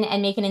go in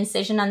and make an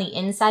incision on the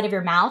inside of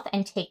your mouth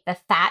and take the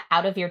fat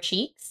out of your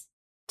cheeks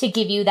to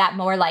give you that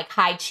more like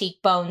high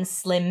cheekbone,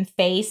 slim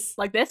face.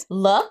 Like this?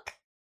 Look.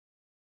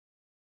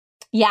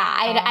 Yeah,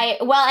 and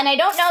I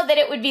don't know that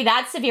it would be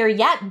that severe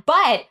yet,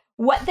 but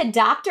what the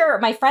doctor,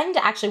 my friend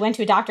actually went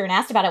to a doctor and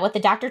asked about it. What the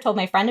doctor told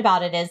my friend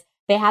about it is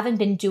they haven't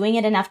been doing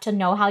it enough to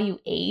know how you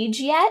age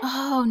yet.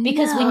 Oh, no.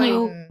 Because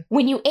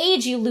when you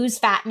age, you lose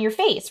fat in your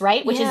face,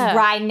 right? Which is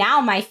why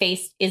now my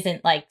face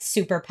isn't like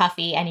super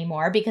puffy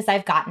anymore because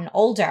I've gotten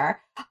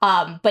older.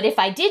 But if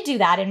I did do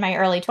that in my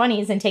early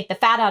 20s and take the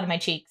fat out of my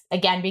cheeks,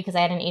 again, because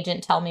I had an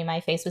agent tell me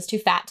my face was too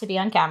fat to be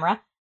on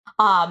camera.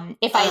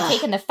 If I had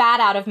taken the fat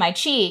out of my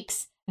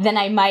cheeks, then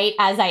I might,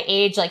 as I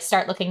age, like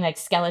start looking like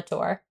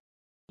Skeletor.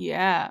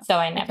 Yeah. So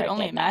I never could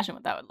only imagine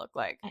what that would look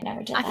like. I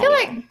never did I feel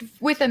like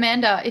with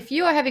Amanda, if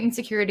you are having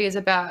insecurities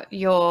about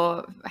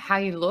how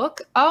you look,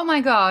 oh my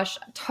gosh,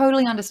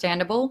 totally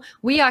understandable.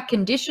 We are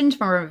conditioned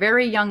from a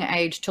very young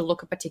age to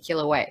look a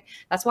particular way.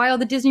 That's why all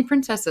the Disney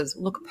princesses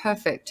look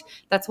perfect.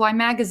 That's why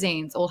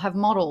magazines all have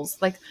models.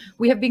 Like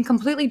we have been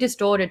completely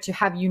distorted to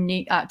have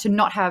unique, to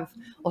not have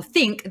or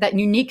think that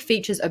unique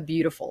features are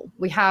beautiful.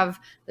 We're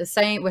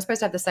supposed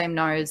to have the same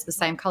nose, the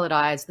same colored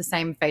eyes, the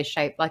same face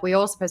shape. Like we're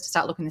all supposed to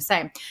start looking the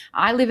same.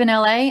 I live in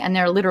LA and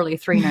there are literally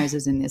 3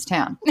 noses in this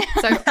town.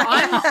 So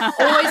I'm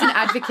always an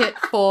advocate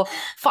for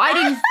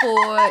fighting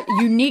for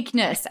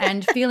uniqueness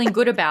and feeling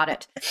good about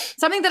it.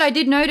 Something that I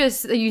did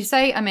notice that you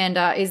say,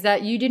 Amanda, is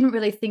that you didn't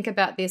really think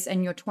about this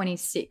and you're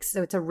 26.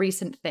 So it's a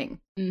recent thing.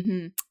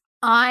 Mm-hmm.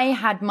 I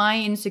had my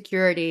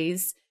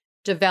insecurities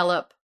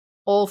develop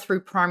all through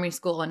primary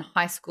school and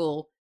high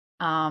school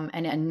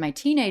and in my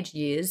teenage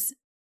years,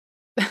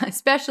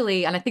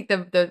 especially, and I think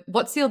the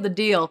what sealed the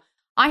deal,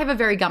 I have a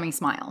very gummy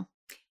smile.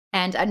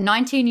 And at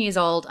 19 years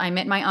old, I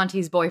met my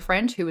auntie's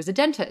boyfriend who was a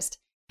dentist.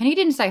 And he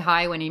didn't say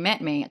hi when he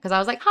met me because I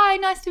was like, hi,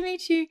 nice to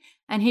meet you.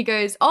 And he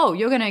goes, oh,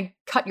 you're going to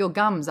cut your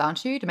gums,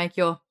 aren't you, to make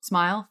your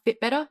smile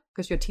fit better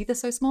because your teeth are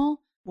so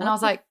small? And I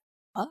was like,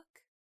 fuck?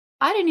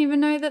 I didn't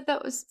even know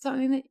that was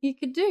something that you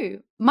could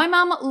do. My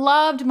mum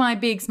loved my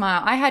big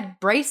smile. I had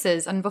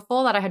braces, and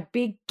before that I had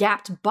big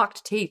gapped,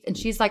 bucked teeth. And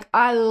she's like,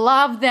 I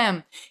love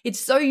them. It's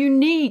so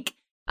unique.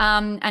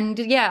 And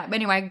yeah,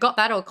 anyway, I got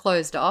that all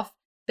closed off.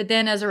 But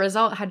then as a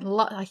result, I had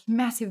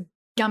massive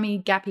gummy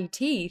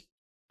teeth.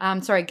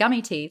 And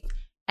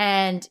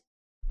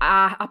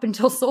up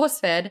until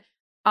SourceFed,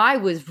 I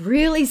was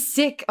really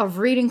sick of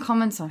reading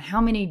comments on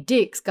how many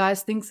dicks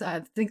guys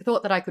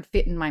thought that I could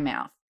fit in my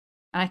mouth.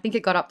 And I think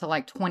it got up to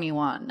like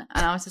 21.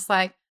 And I was just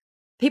like,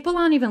 people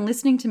aren't even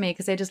listening to me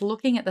because they're just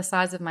looking at the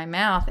size of my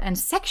mouth and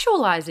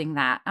sexualizing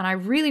that. And I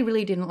really,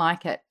 really didn't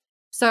like it.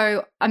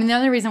 So, I mean, the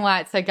only reason why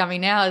it's so gummy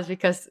now is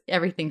because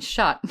everything's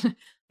shut.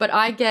 But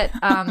I get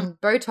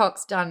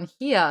Botox done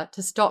here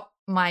to stop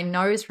my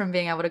nose from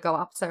being able to go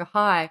up so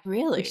high.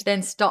 Really? Which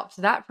then stops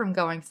that from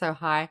going so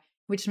high,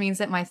 which means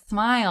that my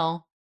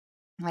smile,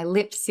 my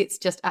lip sits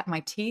just at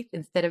my teeth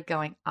instead of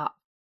going up.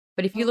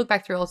 But if you look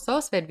back through all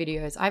SourceFed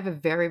videos, I have a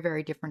very,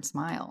 very different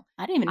smile.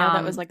 I didn't even know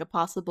that was like a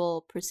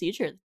possible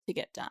procedure to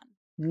get done.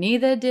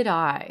 Neither did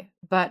I.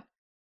 But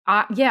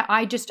I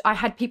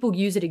had people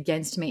use it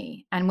against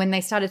me. And when they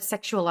started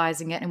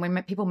sexualizing it and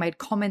when people made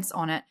comments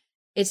on it,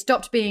 it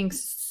stopped being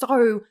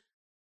so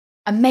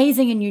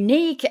amazing and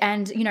unique.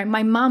 And, you know,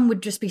 my mum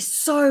would just be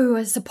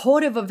so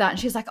supportive of that. And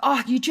she's like,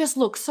 oh, you just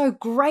look so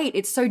great.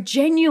 It's so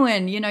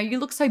genuine. You know, you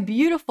look so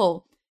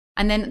beautiful.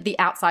 And then the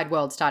outside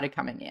world started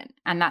coming in.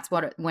 And that's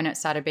when it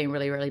started being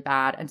really, really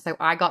bad. And so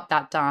I got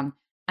that done.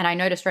 And I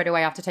noticed straight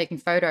away after taking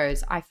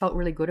photos, I felt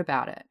really good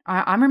about it.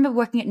 I remember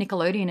working at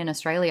Nickelodeon in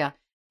Australia,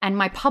 and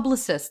my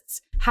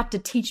publicists had to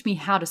teach me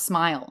how to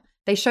smile.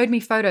 They showed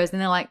me photos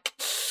and they're like,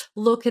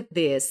 look at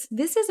this.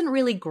 This isn't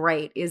really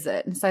great, is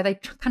it? And so they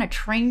kind of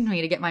trained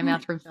me to get my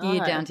mouth from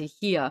here down to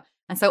here.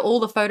 And so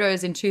all the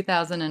photos in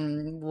 2000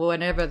 and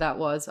whenever that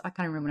was, I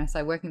can't remember when I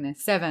started working there,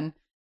 7,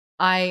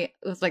 it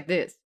was like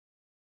this.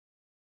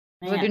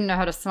 I didn't know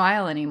how to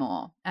smile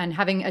anymore and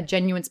having a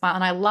genuine smile.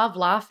 And I love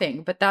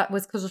laughing, but that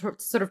was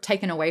sort of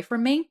taken away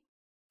from me.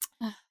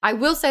 I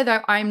will say,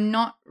 though, I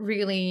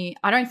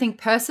don't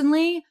think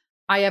personally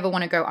I ever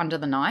want to go under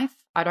the knife.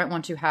 I don't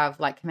want to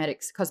have like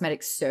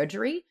cosmetic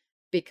surgery.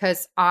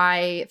 because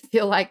I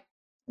feel like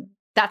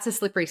that's a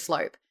slippery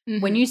slope.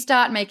 Mm-hmm. When you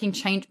start making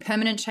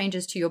permanent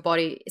changes to your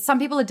body, some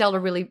people are dealt a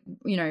really,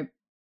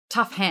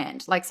 tough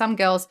hand. Like some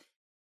girls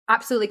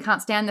absolutely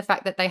can't stand the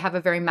fact that they have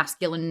a very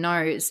masculine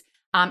nose.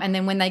 And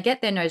then when they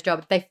get their nose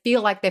job, they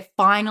feel like they're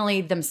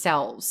finally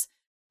themselves.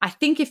 I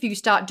think if you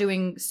start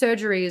doing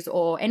surgeries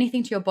or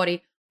anything to your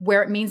body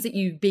where it means that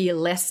you be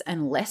less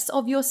and less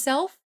of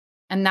yourself,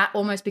 and that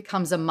almost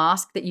becomes a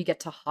mask that you get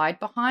to hide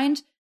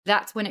behind,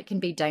 that's when it can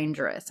be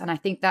dangerous. And I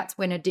think that's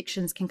when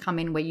addictions can come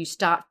in, where you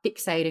start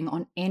fixating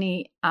on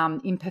any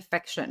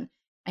imperfection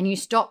and you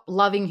stop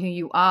loving who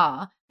you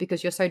are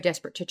because you're so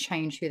desperate to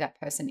change who that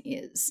person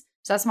is.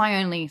 So that's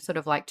my only sort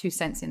of like 2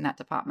 cents in that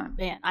department.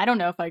 Man, I don't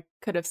know if I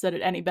could have said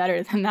it any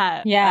better than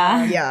that.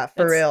 Yeah. Yeah,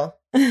 for real.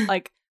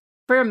 Like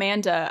for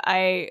Amanda,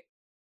 I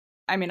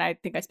mean, I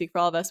think I speak for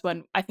all of us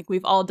when I think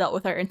we've all dealt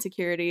with our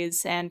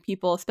insecurities, and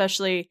people,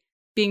 especially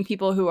being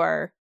people who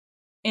are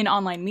in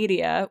online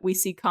media, we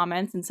see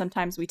comments and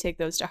sometimes we take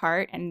those to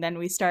heart, and then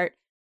we start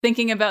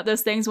thinking about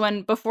those things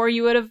when before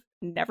you would have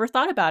never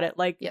thought about it.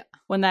 Like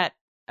when that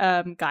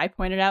guy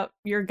pointed out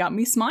your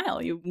gummy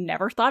smile, you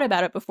never thought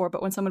about it before,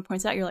 but when someone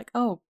points out, you're like,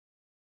 oh,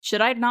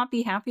 should I not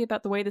be happy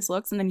about the way this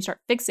looks? And then you start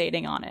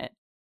fixating on it.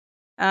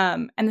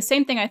 And the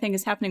same thing I think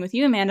is happening with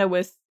you, Amanda,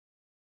 with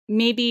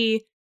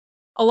maybe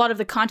a lot of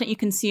the content you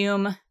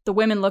consume. The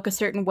women look a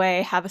certain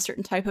way, have a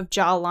certain type of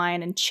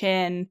jawline and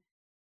chin.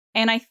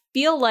 And I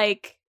feel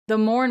like the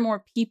more and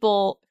more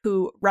people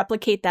who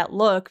replicate that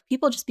look,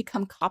 people just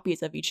become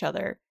copies of each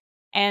other.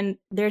 And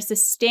there's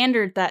this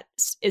standard that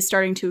is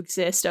starting to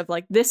exist of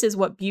like, this is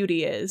what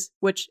beauty is,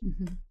 which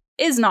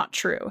is not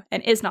true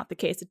and is not the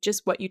case. It's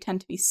just what you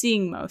tend to be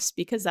seeing most,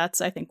 because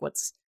that's, I think,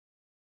 what's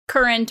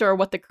current, or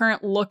what the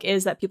current look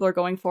is that people are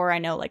going for. I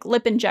know like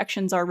lip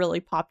injections are really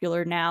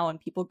popular now,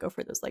 and people go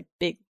for those like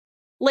big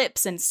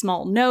lips and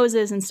small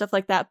noses and stuff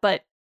like that.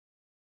 But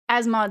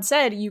as Maude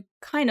said, you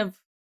kind of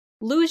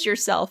lose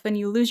yourself and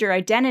you lose your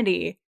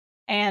identity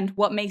and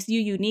what makes you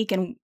unique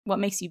and what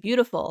makes you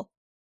beautiful.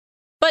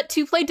 But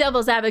to play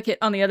devil's advocate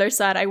on the other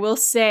side, I will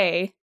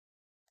say,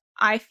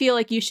 I feel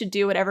like you should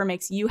do whatever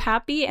makes you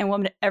happy and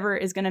whatever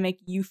is going to make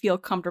you feel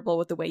comfortable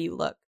with the way you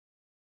look.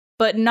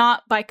 But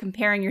not by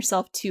comparing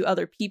yourself to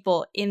other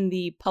people in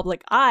the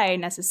public eye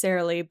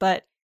necessarily.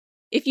 But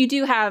if you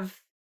do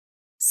have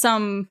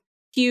some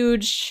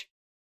huge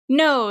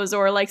nose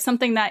or like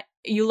something that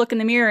you look in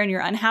the mirror and you're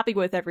unhappy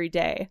with every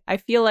day, I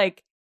feel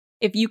like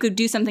if you could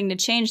do something to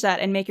change that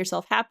and make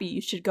yourself happy,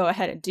 you should go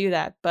ahead and do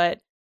that.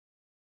 But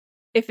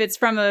if it's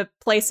from a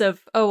place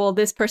of, oh, well,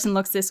 this person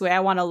looks this way, I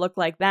want to look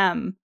like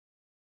them,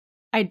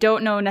 I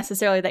don't know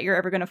necessarily that you're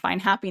ever going to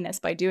find happiness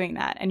by doing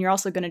that. And you're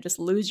also going to just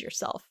lose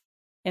yourself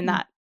in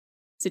that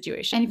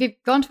situation. And if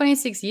you've gone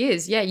 26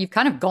 years, you've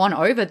kind of gone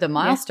over the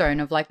milestone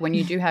of like when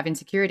you do have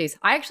insecurities.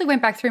 I actually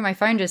went back through my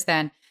phone just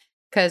then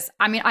because,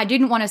 I mean, I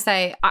didn't want to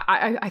say,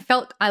 I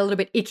felt a little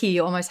bit icky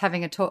almost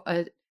having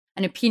an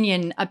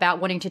opinion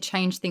about wanting to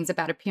change things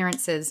about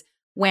appearances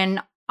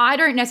when I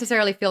don't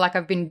necessarily feel like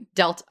I've been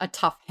dealt a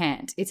tough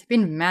hand. It's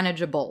been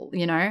manageable,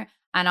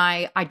 and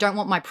I don't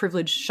want my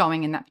privilege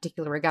showing in that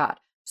particular regard.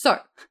 So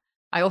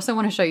I also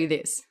want to show you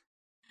this.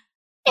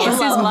 This is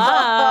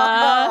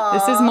Maude.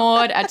 This is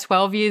Maude at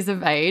 12 years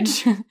of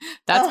age.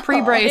 That's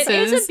pre-braces.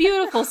 It is a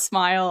beautiful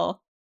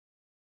smile.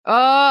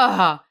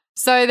 Oh,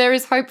 so there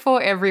is hope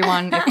for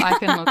everyone if I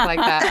can look like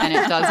that, and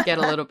it does get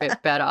a little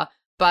bit better.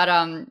 But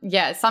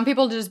some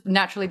people are just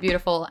naturally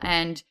beautiful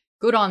and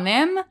good on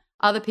them.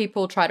 Other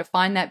people try to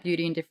find that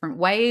beauty in different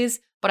ways.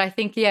 But I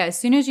think, as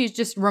soon as you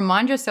just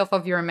remind yourself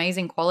of your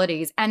amazing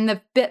qualities, and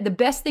the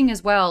best thing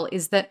as well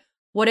is that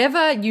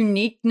whatever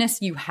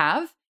uniqueness you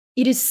have,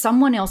 it is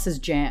someone else's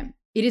jam.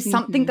 It is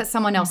something that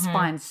someone else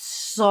finds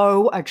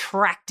so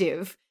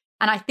attractive.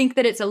 And I think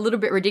that it's a little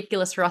bit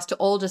ridiculous for us to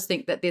all just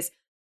think that this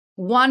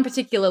one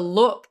particular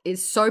look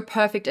is so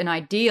perfect and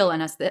ideal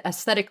and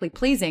aesthetically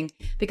pleasing,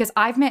 because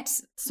I've met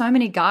so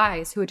many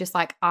guys who are just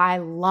like, I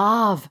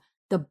love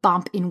the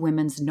bump in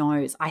women's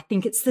nose. I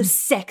think it's the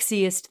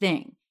sexiest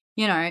thing,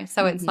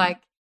 So it's like,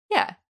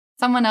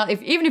 someone else,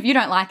 even if you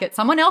don't like it,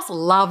 someone else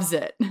loves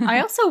it. I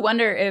also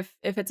wonder if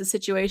it's a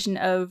situation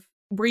of,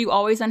 were you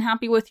always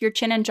unhappy with your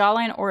chin and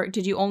jawline, or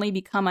did you only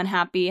become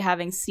unhappy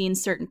having seen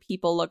certain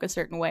people look a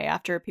certain way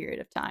after a period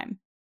of time?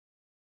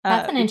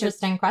 That's an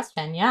interesting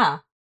question, yeah.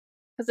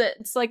 Because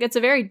it's a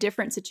very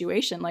different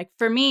situation. Like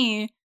for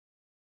me,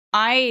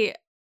 I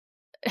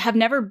have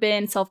never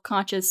been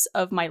self-conscious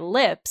of my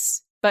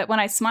lips, but when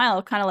I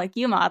smile, kind of like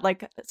you, Maude,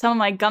 like some of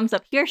my gums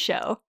up here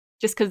show,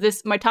 just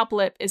because my top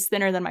lip is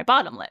thinner than my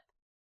bottom lip.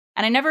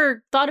 And I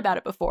never thought about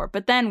it before.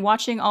 But then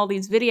watching all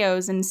these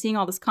videos and seeing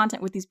all this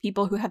content with these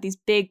people who have these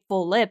big,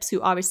 full lips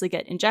who obviously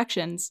get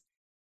injections,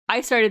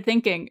 I started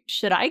thinking,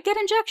 should I get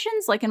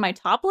injections like in my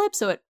top lip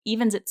so it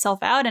evens itself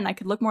out and I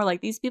could look more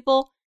like these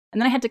people?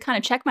 And then I had to kind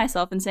of check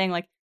myself and saying,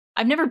 like,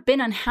 I've never been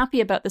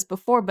unhappy about this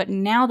before, but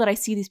now that I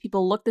see these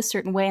people look this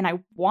certain way and I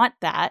want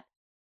that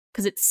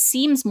because it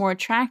seems more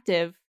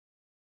attractive,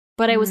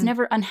 but I was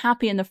never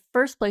unhappy in the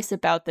first place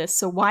about this.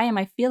 So why am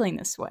I feeling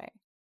this way?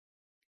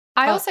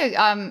 I also,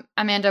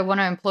 Amanda, want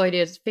to employ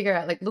you to figure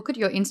out, like, look at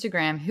your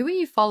Instagram. Who are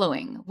you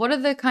following? What are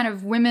the kind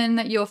of women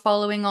that you're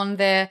following on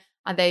there?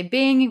 Are they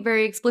being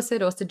very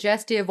explicit or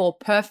suggestive or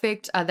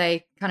perfect? Are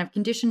they kind of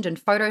conditioned and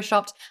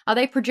photoshopped? Are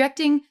they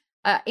projecting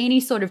any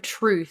sort of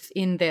truth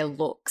in their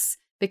looks?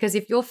 Because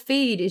if your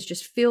feed is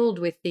just filled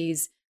with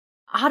these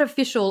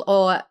artificial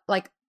or,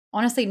 like,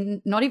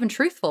 honestly, not even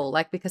truthful,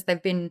 like, because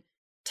they've been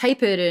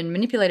tapered and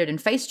manipulated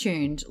and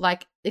face-tuned,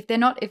 like, if they're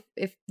not,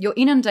 if you're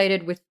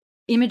inundated with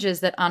images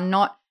that are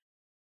not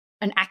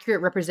an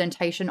accurate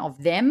representation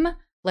of them,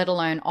 let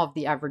alone of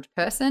the average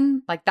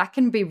person, like, that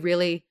can be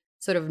really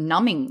sort of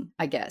numbing,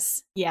 I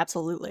guess. Yeah,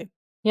 absolutely.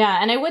 Yeah,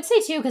 and I would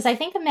say too, because I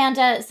think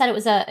Amanda said it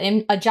was a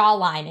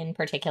jawline in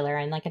particular,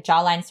 and like a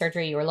jawline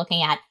surgery you were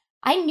looking at.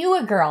 I knew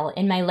a girl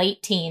in my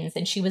late teens,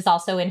 and she was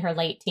also in her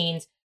late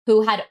teens,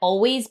 who had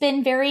always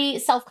been very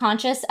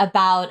self-conscious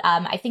about,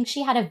 I think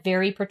she had a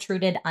very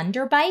protruded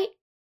underbite,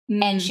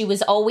 and she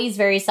was always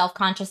very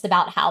self-conscious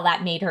about how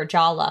that made her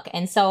jaw look.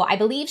 And so I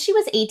believe she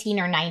was 18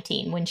 or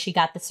 19 when she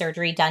got the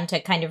surgery done to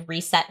kind of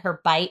reset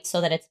her bite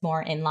so that it's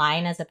more in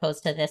line as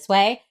opposed to this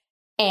way.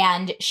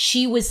 And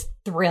she was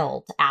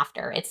thrilled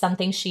after. It's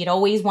something she had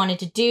always wanted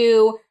to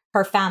do.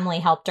 Her family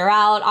helped her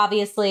out,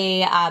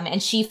 obviously.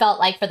 And she felt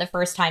like for the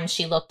first time,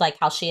 she looked like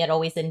how she had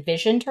always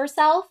envisioned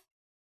herself.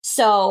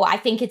 So I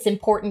think it's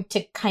important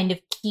to kind of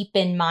keep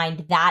in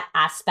mind that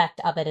aspect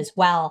of it as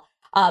well.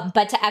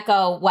 But to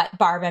echo what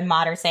Barb and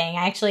Maude are saying,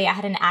 I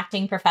had an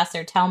acting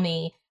professor tell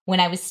me when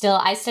I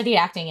studied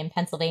acting in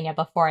Pennsylvania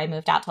before I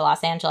moved out to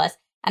Los Angeles.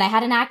 And I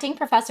had an acting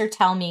professor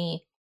tell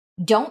me,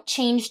 don't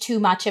change too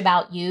much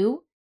about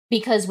you,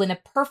 because when the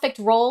perfect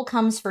role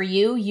comes for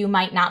you, you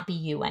might not be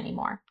you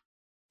anymore.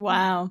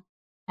 Wow.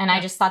 And I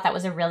just thought that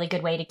was a really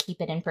good way to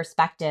keep it in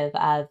perspective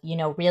of,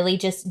 really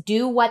just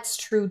do what's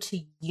true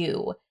to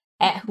you,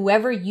 at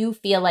whoever you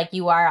feel like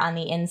you are on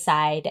the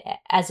inside,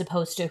 as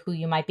opposed to who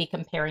you might be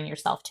comparing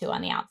yourself to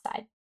on the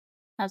outside.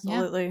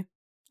 Absolutely.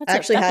 Yeah. I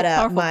actually had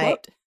a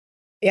quote.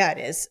 Yeah, it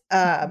is.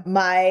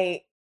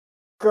 My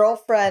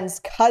girlfriend's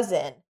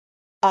cousin,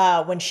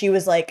 when she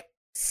was like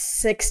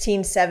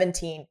 16,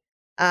 17,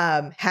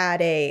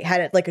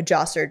 had like a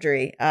jaw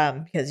surgery,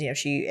 because,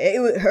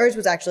 hers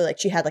was actually like,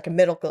 she had like a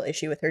medical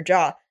issue with her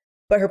jaw,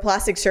 but her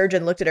plastic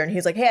surgeon looked at her and he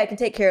was like, hey, I can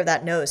take care of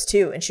that nose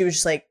too. And she was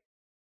just like,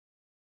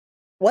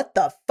 what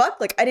the fuck?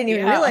 Like, I didn't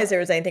even realize there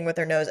was anything with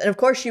her nose. And of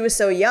course she was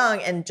so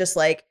young and just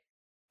like,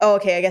 oh,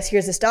 okay, I guess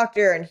here's this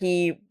doctor. And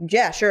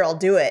yeah, sure, I'll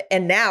do it.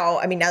 And now,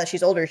 now that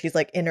she's older, she's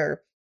like in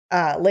her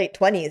late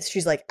 20s.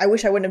 She's like, I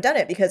wish I wouldn't have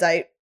done it because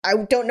I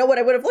don't know what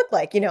I would have looked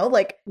like,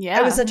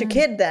 I was such a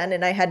kid then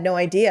and I had no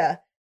idea.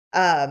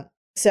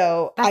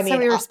 So that's so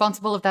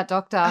irresponsible of that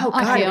doctor. Oh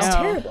God, it was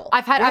terrible.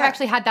 I've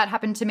actually had that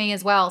happen to me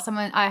as well.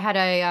 I had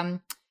a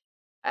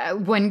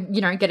when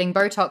getting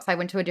Botox, I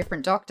went to a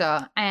different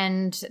doctor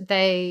and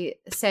they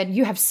said,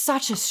 you have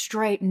such a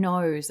straight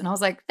nose, and I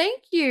was like,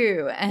 thank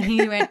you. And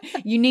he went,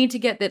 you need to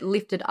get that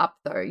lifted up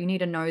though. You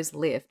need a nose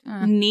lift.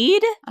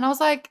 Need? And I was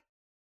like,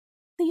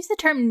 they use the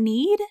term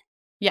need?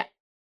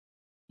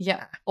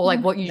 Yeah. Or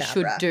like what you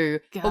should do.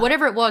 God. But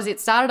whatever it was,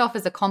 it started off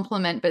as a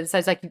compliment, but it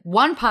says like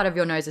one part of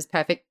your nose is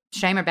perfect,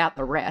 shame about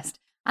the rest.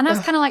 And I was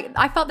kind of like,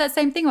 I felt that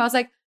same thing where I was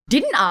like,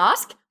 didn't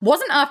ask,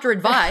 wasn't after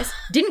advice,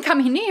 didn't come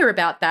near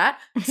about that.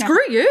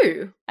 Screw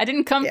you. I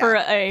didn't come for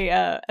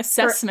a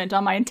assessment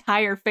on my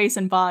entire face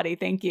and body.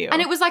 Thank you.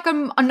 And it was like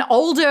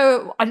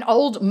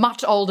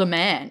much older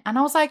man. And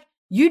I was like,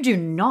 you do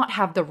not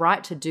have the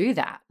right to do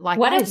that. Like,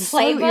 what that is so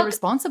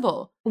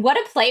irresponsible. What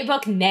a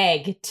playbook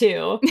neg,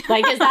 too.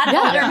 Like, is that an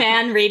older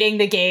man reading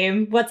the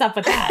game? What's up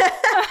with that?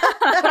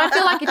 But I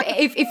feel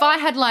like if I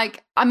had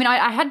like,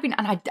 I had been,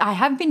 and I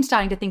have been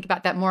starting to think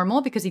about that more and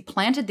more because he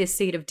planted this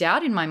seed of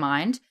doubt in my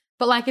mind.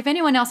 But like, if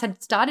anyone else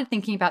had started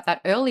thinking about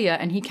that earlier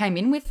and he came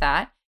in with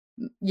that,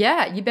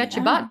 you bet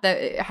your butt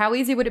that how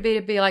easy would it be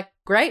to be like,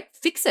 great,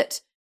 fix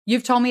it.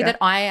 You've told me that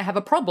I have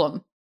a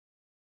problem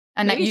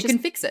and maybe that you can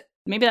fix it.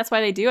 Maybe that's why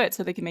they do it,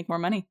 so they can make more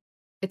money.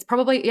 It's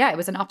probably, it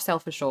was an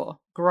upsell for sure.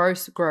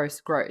 Gross, gross,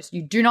 gross.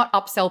 You do not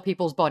upsell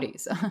people's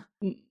bodies.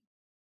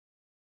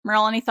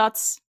 Merle, any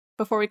thoughts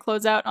before we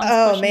close out on this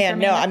question? Man,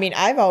 no.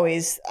 I've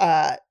always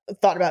thought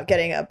about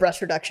getting a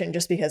breast reduction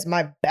just because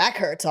my back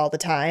hurts all the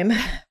time.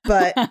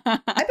 But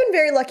I've been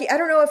very lucky. I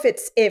don't know if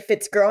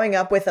it's growing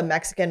up with a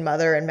Mexican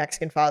mother and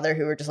Mexican father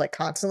who are just like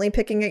constantly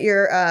picking at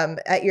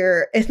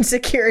your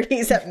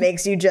insecurities that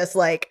makes you just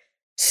like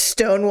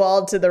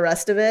stonewalled to the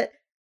rest of it.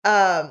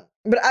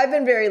 But I've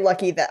been very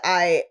lucky that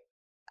I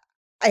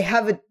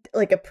have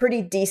a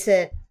pretty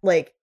decent,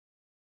 like,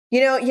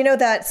 you know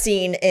that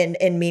scene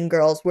in Mean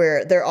Girls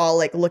where they're all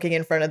like looking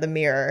in front of the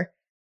mirror,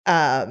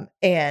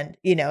 and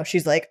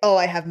she's like, oh,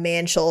 I have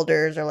man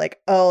shoulders, or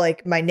like, oh,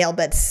 like my nail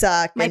beds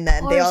suck, and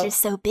then they all are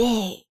so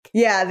big.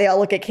 Yeah, they all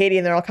look at Katie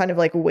and they're all kind of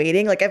like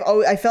waiting. Like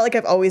I felt like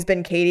I've always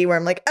been Katie, where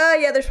I'm like, oh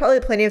yeah, there's probably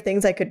plenty of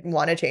things I could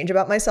want to change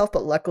about myself,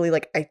 but luckily,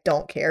 like, I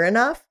don't care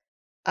enough.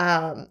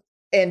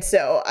 And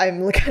so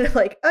I'm kind of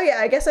like, oh yeah,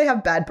 I guess I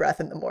have bad breath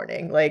in the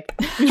morning. Like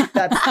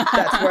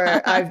that's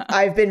where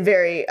I've been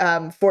very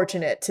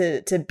fortunate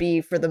to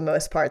be for the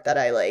most part, that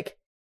I like,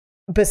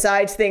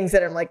 besides things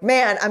that I'm like,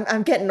 man,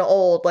 I'm getting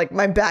old, like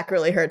my back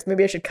really hurts.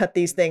 Maybe I should cut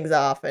these things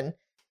off and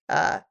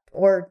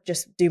or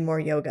just do more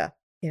yoga.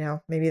 You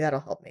know, maybe that'll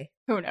help me.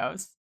 Who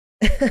knows?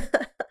 But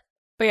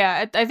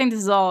yeah, I think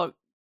this is all,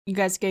 you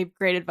guys gave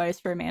great advice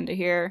for Amanda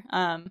here.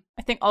 I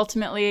think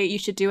ultimately you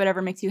should do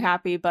whatever makes you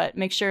happy, but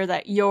make sure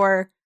that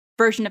your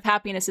version of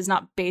happiness is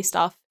not based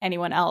off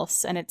anyone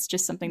else, and it's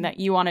just something that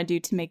you want to do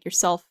to make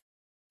yourself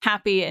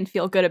happy and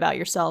feel good about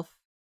yourself.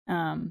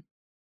 I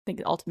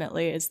think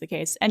ultimately is the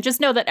case. And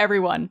just know that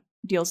everyone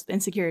deals with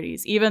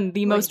insecurities. Even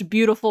the most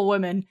beautiful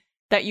women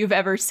that you've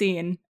ever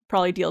seen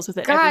probably deals with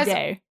it every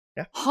day.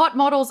 Yeah. Hot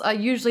models are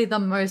usually the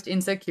most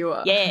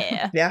insecure.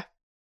 Yeah. Yeah.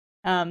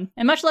 And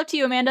much love to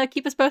you, Amanda.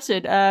 Keep us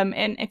posted.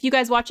 And if you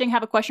guys watching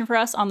have a question for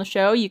us on the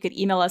show, you could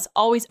email us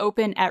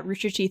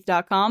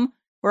alwaysopen@roosterteeth.com.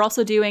 We're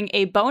also doing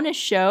a bonus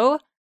show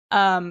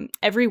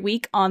every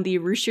week on the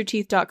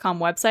roosterteeth.com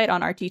website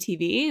on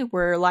RTTV.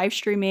 We're live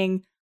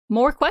streaming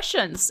more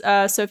questions.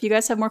 So if you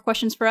guys have more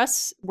questions for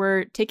us,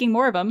 we're taking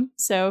more of them.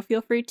 So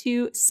feel free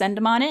to send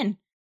them on in.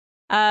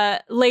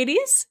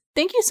 Ladies,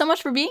 thank you so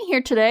much for being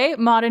here today,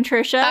 Maude and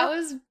Trisha. That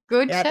was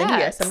good chat. Thank you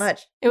guys so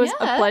much. It was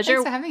a pleasure.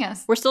 Thanks for having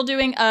us. We're still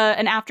doing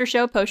an after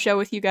show, post show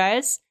with you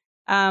guys.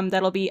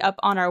 That'll be up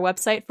on our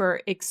website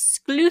for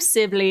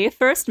exclusively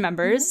first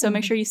members. So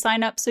make sure you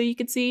sign up so you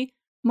can see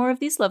more of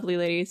these lovely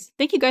ladies.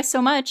 Thank you guys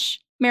so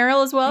much.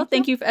 Meryl as well.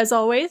 Thank you as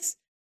always.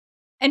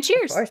 And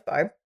cheers. Of course,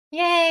 Barb.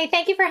 Yay.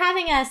 Thank you for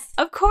having us.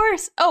 Of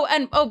course.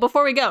 Oh,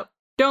 before we go,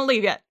 don't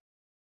leave yet.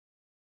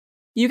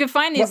 You can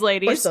find these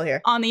ladies we're still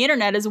here. on the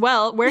internet as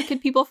well. Where can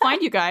people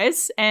find you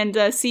guys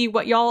and see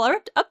what y'all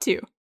are up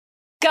to?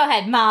 Go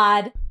ahead,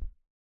 Maude.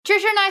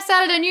 Trisha and I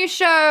started a new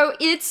show.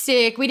 It's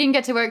sick. We didn't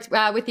get to work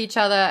with each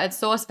other at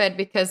SourceFed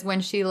because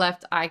when she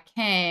left, I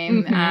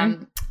came.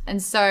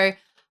 And so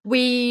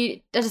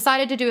we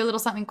decided to do a little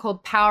something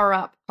called Power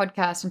Up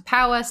Podcast. And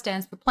Power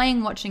stands for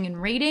playing, watching,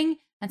 and reading.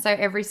 And so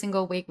every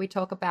single week we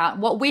talk about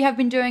what we have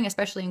been doing,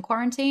 especially in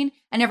quarantine.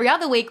 And every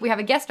other week we have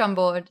a guest on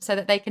board so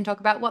that they can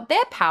talk about what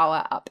their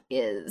power up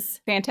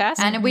is.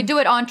 Fantastic. And we do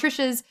it on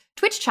Trisha's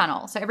Twitch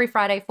channel. So every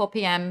Friday, 4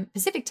 p.m.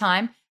 Pacific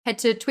time, head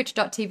to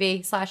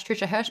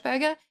twitch.tv/Trisha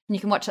Hirschberger and you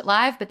can watch it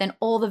live. But then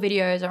all the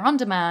videos are on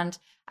demand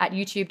at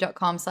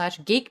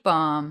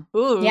youtube.com/geekbomb.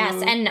 Ooh.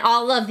 Yes, and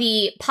all of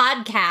the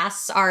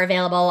podcasts are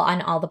available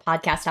on all the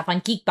podcast stuff on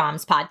Geek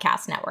Bomb's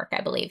podcast network,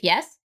 I believe.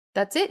 Yes?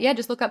 That's it. Yeah,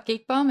 just look up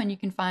Geek Bomb and you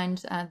can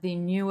find the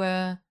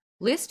newer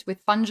list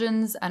with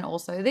Fungens and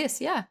also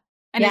this. Yeah.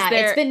 And yeah, is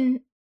there... it's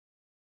been...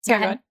 Sorry,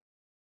 go ahead.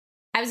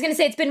 I was going to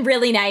say it's been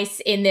really nice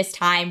in this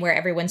time where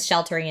everyone's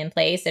sheltering in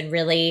place and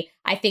really,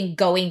 I think,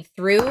 going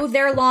through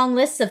their long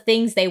lists of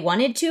things they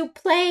wanted to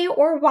play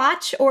or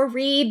watch or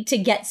read to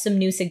get some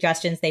new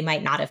suggestions they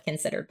might not have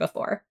considered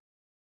before.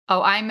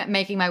 Oh, I'm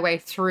making my way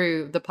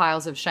through the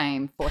piles of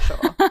shame for sure.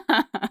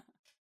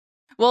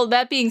 Well,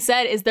 that being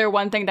said, is there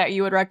one thing that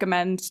you would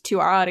recommend to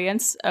our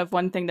audience of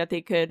one thing that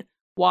they could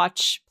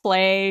watch,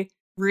 play,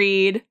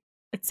 read,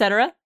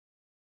 etc.?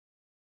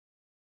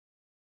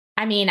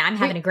 I mean, I'm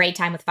having a great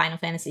time with Final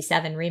Fantasy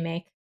VII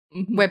Remake.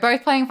 We're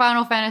both playing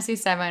Final Fantasy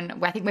VII.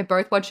 I think we're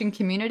both watching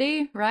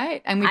Community,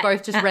 right? And we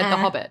both just read The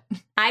Hobbit.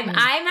 I'm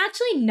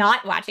actually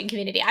not watching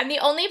Community. I'm the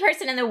only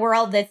person in the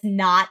world that's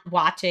not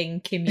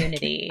watching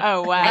Community.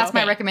 Oh, wow. That's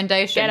my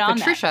recommendation for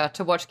that. Trisha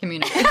to watch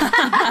Community.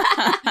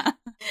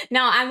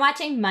 No, I'm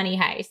watching Money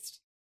Heist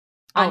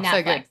on Netflix.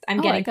 So good.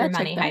 I'm getting through check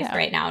Money that Heist out.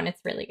 right now, and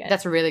it's really good.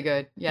 That's really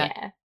good.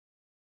 Yeah.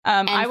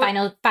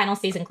 And final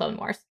season Clone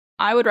Wars.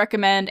 I would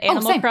recommend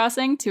Animal same.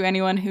 Crossing to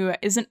anyone who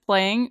isn't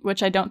playing,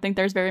 which I don't think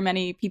there's very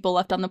many people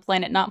left on the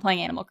planet not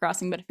playing Animal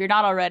Crossing. But if you're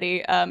not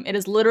already, it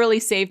has literally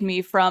saved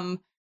me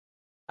from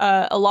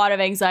a lot of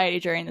anxiety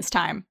during this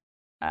time.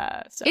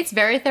 So It's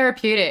very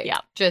therapeutic.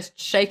 Yeah. Just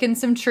shaking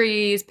some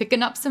trees,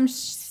 picking up some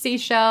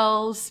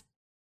seashells,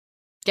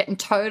 getting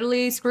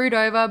totally screwed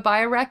over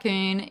by a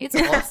raccoon. It's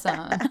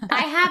awesome.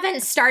 I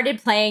haven't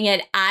started playing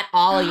it at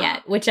all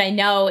yet, which I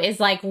know is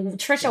like,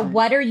 Trisha,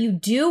 what are you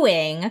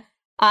doing?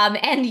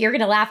 And you're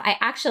going to laugh. I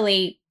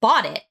actually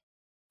bought it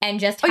and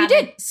just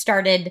haven't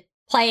started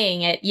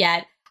playing it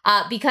yet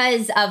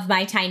because of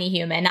my tiny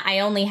human. I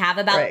only have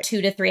about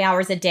 2 to 3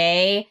 hours a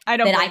day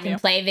that I can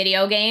play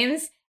video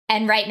games.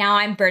 And right now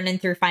I'm burning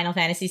through Final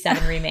Fantasy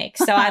VII Remake.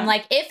 So I'm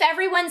like, if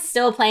everyone's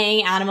still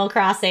playing Animal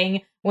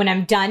Crossing when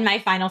I'm done my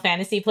Final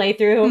Fantasy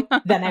playthrough,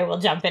 then I will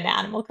jump into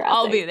Animal Crossing.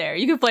 I'll be there.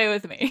 You can play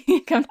with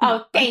me. Come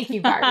on. Oh, thank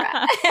you,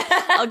 Barbara.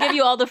 I'll give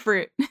you all the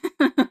fruit.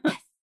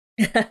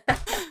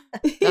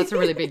 That's a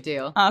really big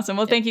deal. Awesome.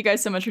 Well, thank you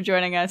guys so much for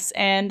joining us.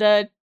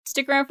 And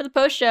stick around for the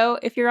post show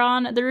if you're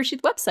on the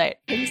Rushith website.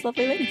 These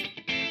lovely ladies.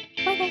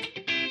 Bye, guys.